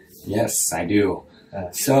 Yes, I do.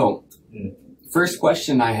 First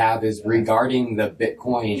question I have is regarding the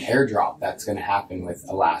Bitcoin airdrop that's going to happen with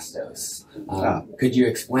Elastos. Could you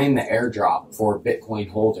explain the airdrop for Bitcoin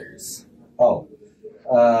holders?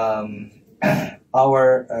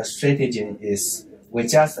 Our strategy is we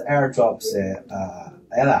just airdrop the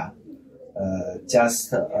ELA,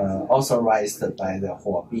 just authorized by the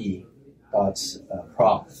Huobi.pro,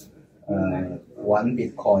 1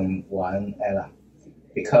 Bitcoin, 1 ELA,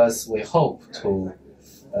 because we hope to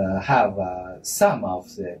have some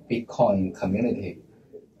of the Bitcoin community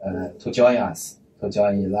to join us, to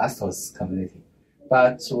join Elastos community.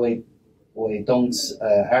 But we don't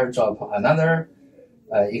airdrop another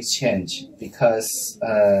exchange because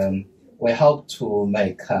we hope to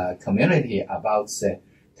make a community about the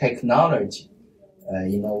technology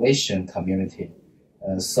innovation community.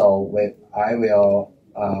 So we will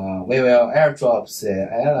airdrop the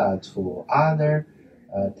ELA to other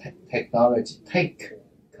technology tech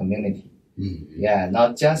community. Mm-hmm. Yeah,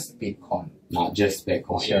 not just Bitcoin. Not just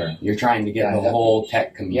Bitcoin. Sure. You're trying to get the whole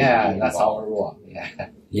tech community. Yeah, that's involved. our rule. Yeah.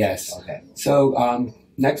 Yes. Okay. So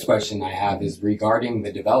next question I have is regarding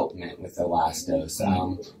the development with Elastos.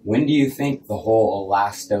 When do you think the whole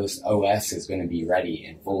Elastos OS is going to be ready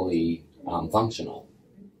and fully functional?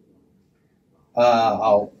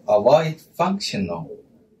 Avoid functional.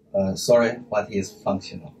 Sorry, what is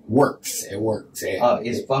functional? Works. It works.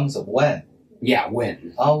 It's functional when? Yeah,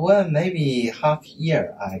 when? When maybe half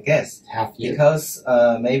year, I guess. Half year. Because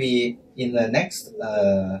maybe in the next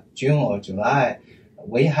June or July,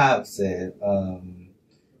 we have the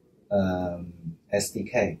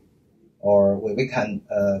SDK, or we can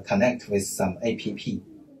connect with some APP,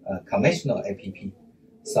 conventional APP.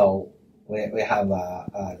 So we have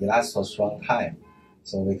Elastos runtime,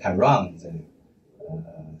 so we can run the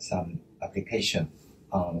some application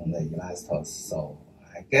on the Elastos. So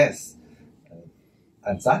I guess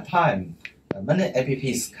at that time, many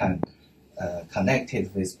apps can connect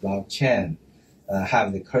it with blockchain,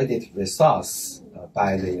 have the credit resource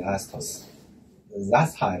by the Elastos.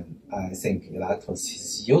 That time, I think Elastos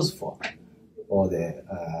is useful for the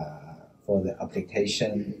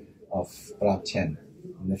application of blockchain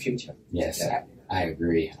in the future. Yes, Yeah. I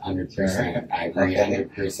agree, 100%. I agree, Okay.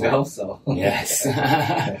 100%. We hope so. Yes.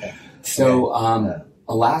 So,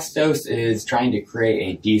 Elastos is trying to create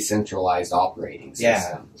a decentralized operating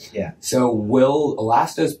system. Yeah. So, will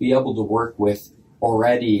Elastos be able to work with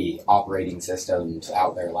already operating systems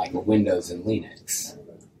out there like Windows and Linux?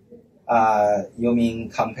 You mean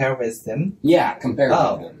compare with them? Yeah, compare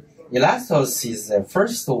with them. Elastos is the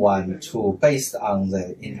first one to based on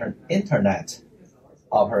the internet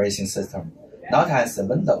operating system, not as the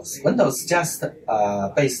Windows. Windows just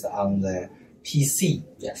based on the PC.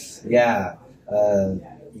 Yes. Yeah,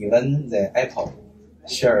 even the Apple.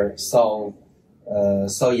 Sure. So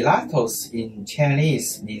Elastos in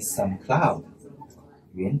Chinese means some cloud.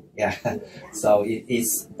 Yeah. So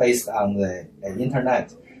it's based on the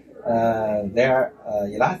internet. Their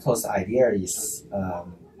Elastos idea is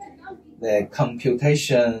the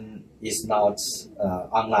computation is not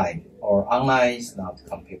online, or online is not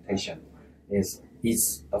computation.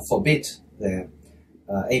 It's forbid the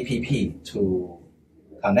APP to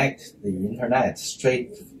connect the internet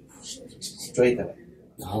straightly.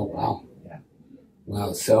 Oh, wow. Yeah.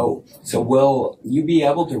 Wow. So will you be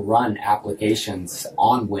able to run applications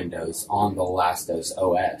on Windows on the Elastos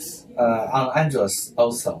OS? On Android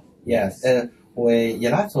also. Yes.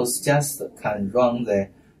 Elastos just can run the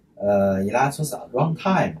Elastos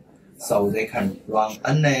runtime, so they can run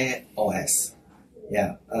any OS.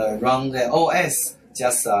 Yeah. Run the OS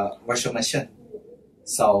just a virtual machine,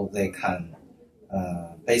 so they can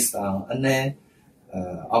based on any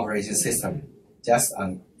operating system just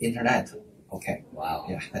on internet. Okay. Wow.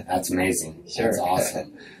 Yeah. That's amazing. Sure. That's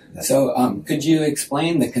awesome. So, could you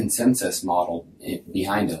explain the consensus model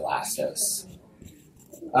behind Elastos?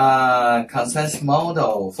 Consensus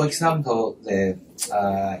model, for example, the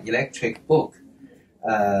electric book.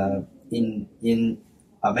 In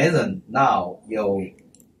Amazon now, you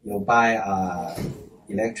buy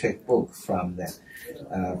electric book from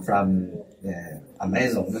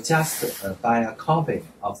Amazon. You just buy a copy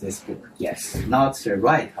of this book. Yes. Not the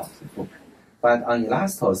right of the book. But on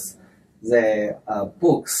Elastos, the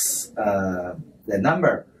books, the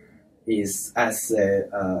number is as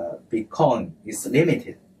Bitcoin is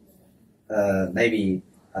limited. Maybe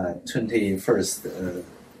 21st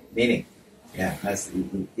million. Yeah,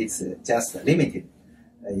 it's just limited.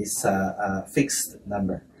 It's a fixed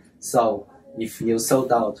number. So if you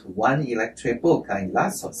sold out one electric book on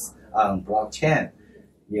Elastos on blockchain,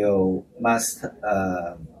 you must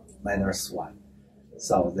minus one.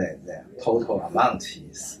 So the total amount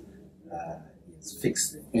is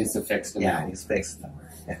fixed. It's a fixed amount. Yeah, it's fixed number.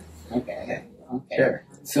 Yeah. Okay. Sure.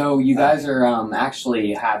 So you guys are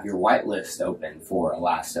actually have your whitelist open for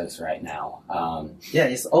Elastos right now. Yeah,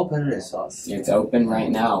 it's open resource. It's open right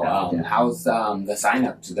now. Yeah. How's the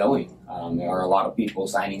signups going? There are a lot of people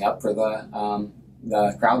signing up for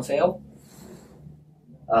the crowd sale.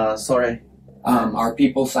 Sorry. Are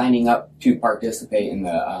people signing up to participate in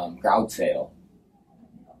the crowd sale?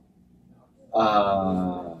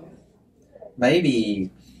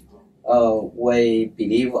 Maybe we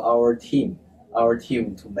believe our team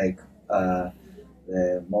to make the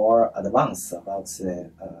more advanced about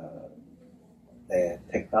the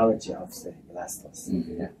technology of the Elastos.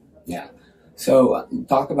 Mm-hmm. Yeah. So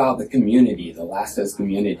talk about the community, the Elastos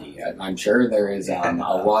community. I'm sure there is a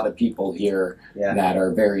lot of people here that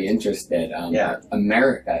are very interested.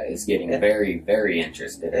 America is getting very, very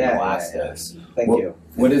interested in Elastos. Thank you.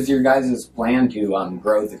 What is your guys' plan to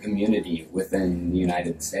grow the community within the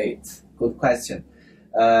United States? Good question.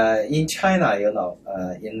 In China,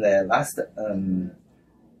 in the last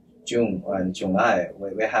June and July,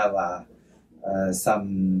 we have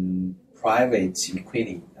some private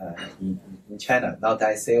equity in China, not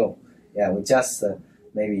ICO. Yeah, we just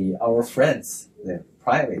maybe our friends, the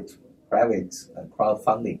private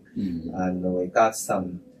crowdfunding, and we got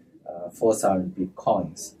some 4,000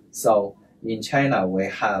 bitcoins. So in China, we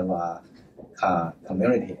have a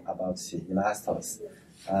community about Elastos.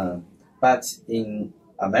 But in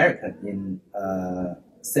America, in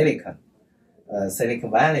Silicon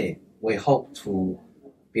Valley, we hope to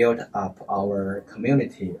build up our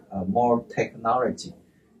community, more technology,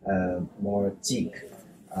 more geek.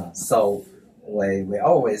 So we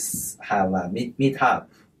always have a meetup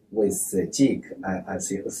with geek,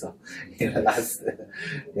 as you saw in the last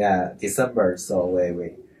December. So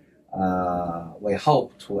we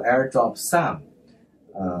hope to airdrop some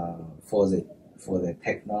for the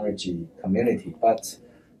technology community, but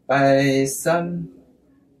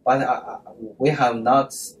we have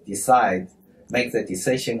not make the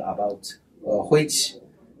decision about which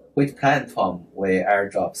platform we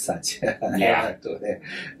airdrop such.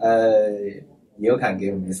 You can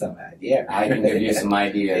give me some idea. I can give you some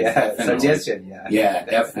ideas. Suggestion. Yeah,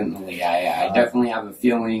 definitely. I definitely have a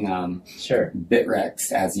feeling. Sure.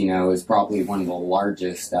 Bitrex, as you know, is probably one of the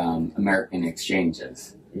largest American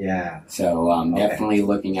exchanges. Yeah. So definitely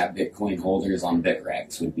looking at Bitcoin holders on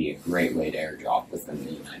Bitrex would be a great way to airdrop within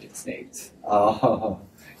the United States. Oh,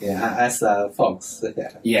 yeah, as folks.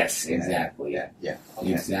 Yes, exactly. Yeah.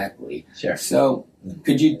 Okay. Exactly. Sure. So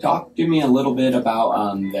could you talk to me a little bit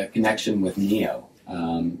about the connection with Neo?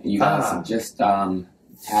 You guys just had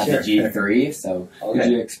the G3, so could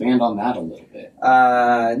you expand on that a little bit?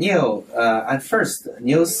 Neo, at first,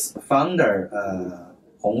 Neo's founder,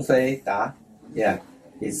 Hongfei Da,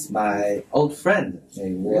 is my old friend.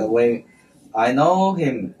 I know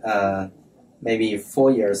him maybe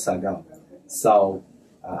 4 years ago. So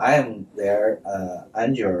I am their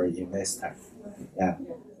angel investor.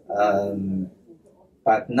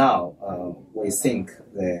 But now we think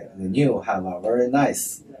the Neo have a very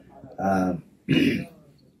nice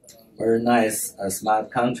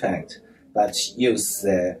smart contract, but use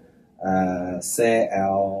the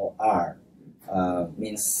CLR,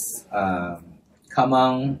 means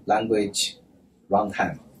Common Language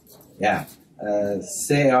Runtime.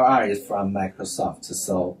 CLR is from Microsoft,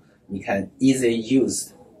 so you can easily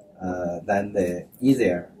use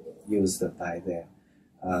easier used by the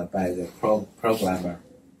programmer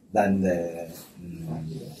than the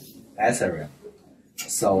Ethereum.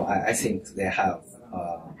 So I think they have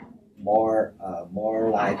more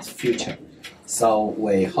light future. So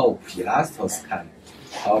we hope Elastos can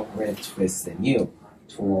cooperate with the Neo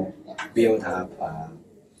to build up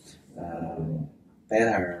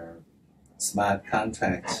better smart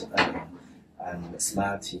contract and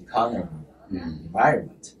smart economy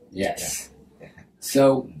environment. Yes.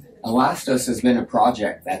 So Elastos has been a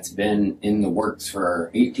project that's been in the works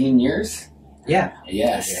for 18 years. Yeah.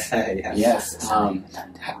 Yes. Yeah. Yes.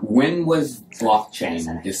 When was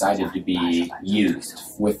blockchain decided to be used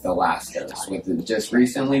with Elastos? Was it just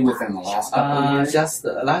recently, within the last couple of years? Just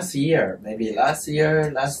last year, maybe last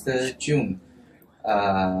June.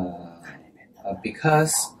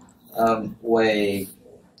 Because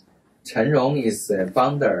Chen Rong is the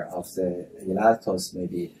founder of the Elastos,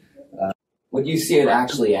 maybe. What do you see it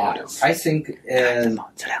actually as? I think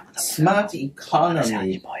smart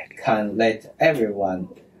economy can let everyone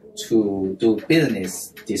to do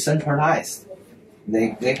business decentralized.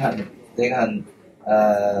 They can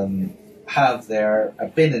have their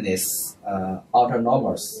business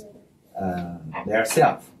autonomous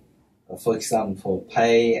themselves. For example,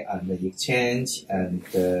 pay and exchange and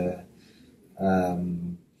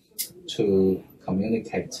to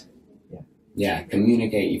communicate. Yeah,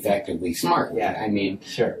 communicate effectively. Smart. Yeah. I mean,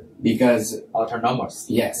 Sure. because Autonomous.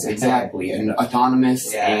 yes, exactly, and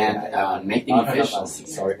autonomous and making efficient.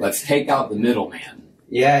 Sorry. Let's take out the middleman.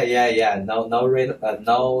 Yeah. No,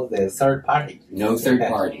 the third party. No third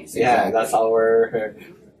parties. Exactly. Yeah, that's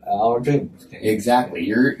our dream. Exactly.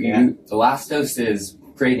 Elastos is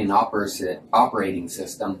creating an operating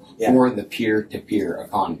system for the peer-to-peer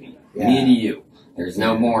economy. Me to you. There's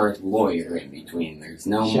no more lawyer in between. There's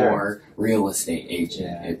no more real estate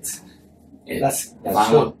agent. That's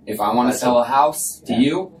if I want to sell a house to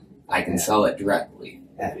you, I can sell it directly.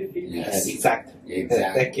 Yes. Exactly.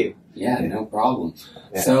 Thank you. Yeah, no problem.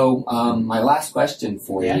 So my last question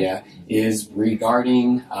for you is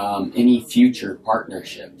regarding any future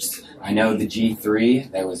partnerships. I know the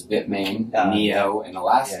G3, there was Bitmain, Neo, and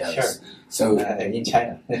Elastos. Sure. So in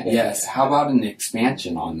China. yes, how about an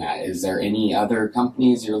expansion on that? Is there any other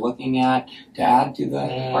companies you're looking at to add to the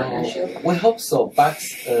partnership? We hope so, but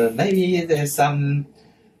maybe there's some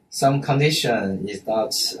condition is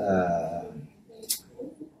not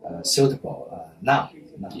suitable now.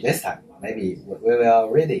 This time, maybe we will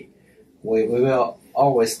ready. We will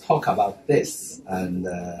always talk about this, and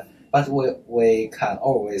but we can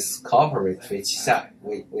always cooperate with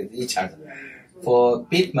each other. For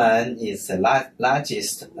Bitmain is the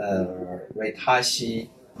largest Retashi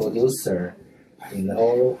producer in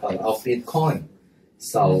all of Bitcoin.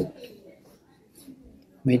 So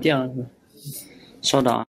没电了是吧？稍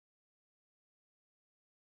等啊。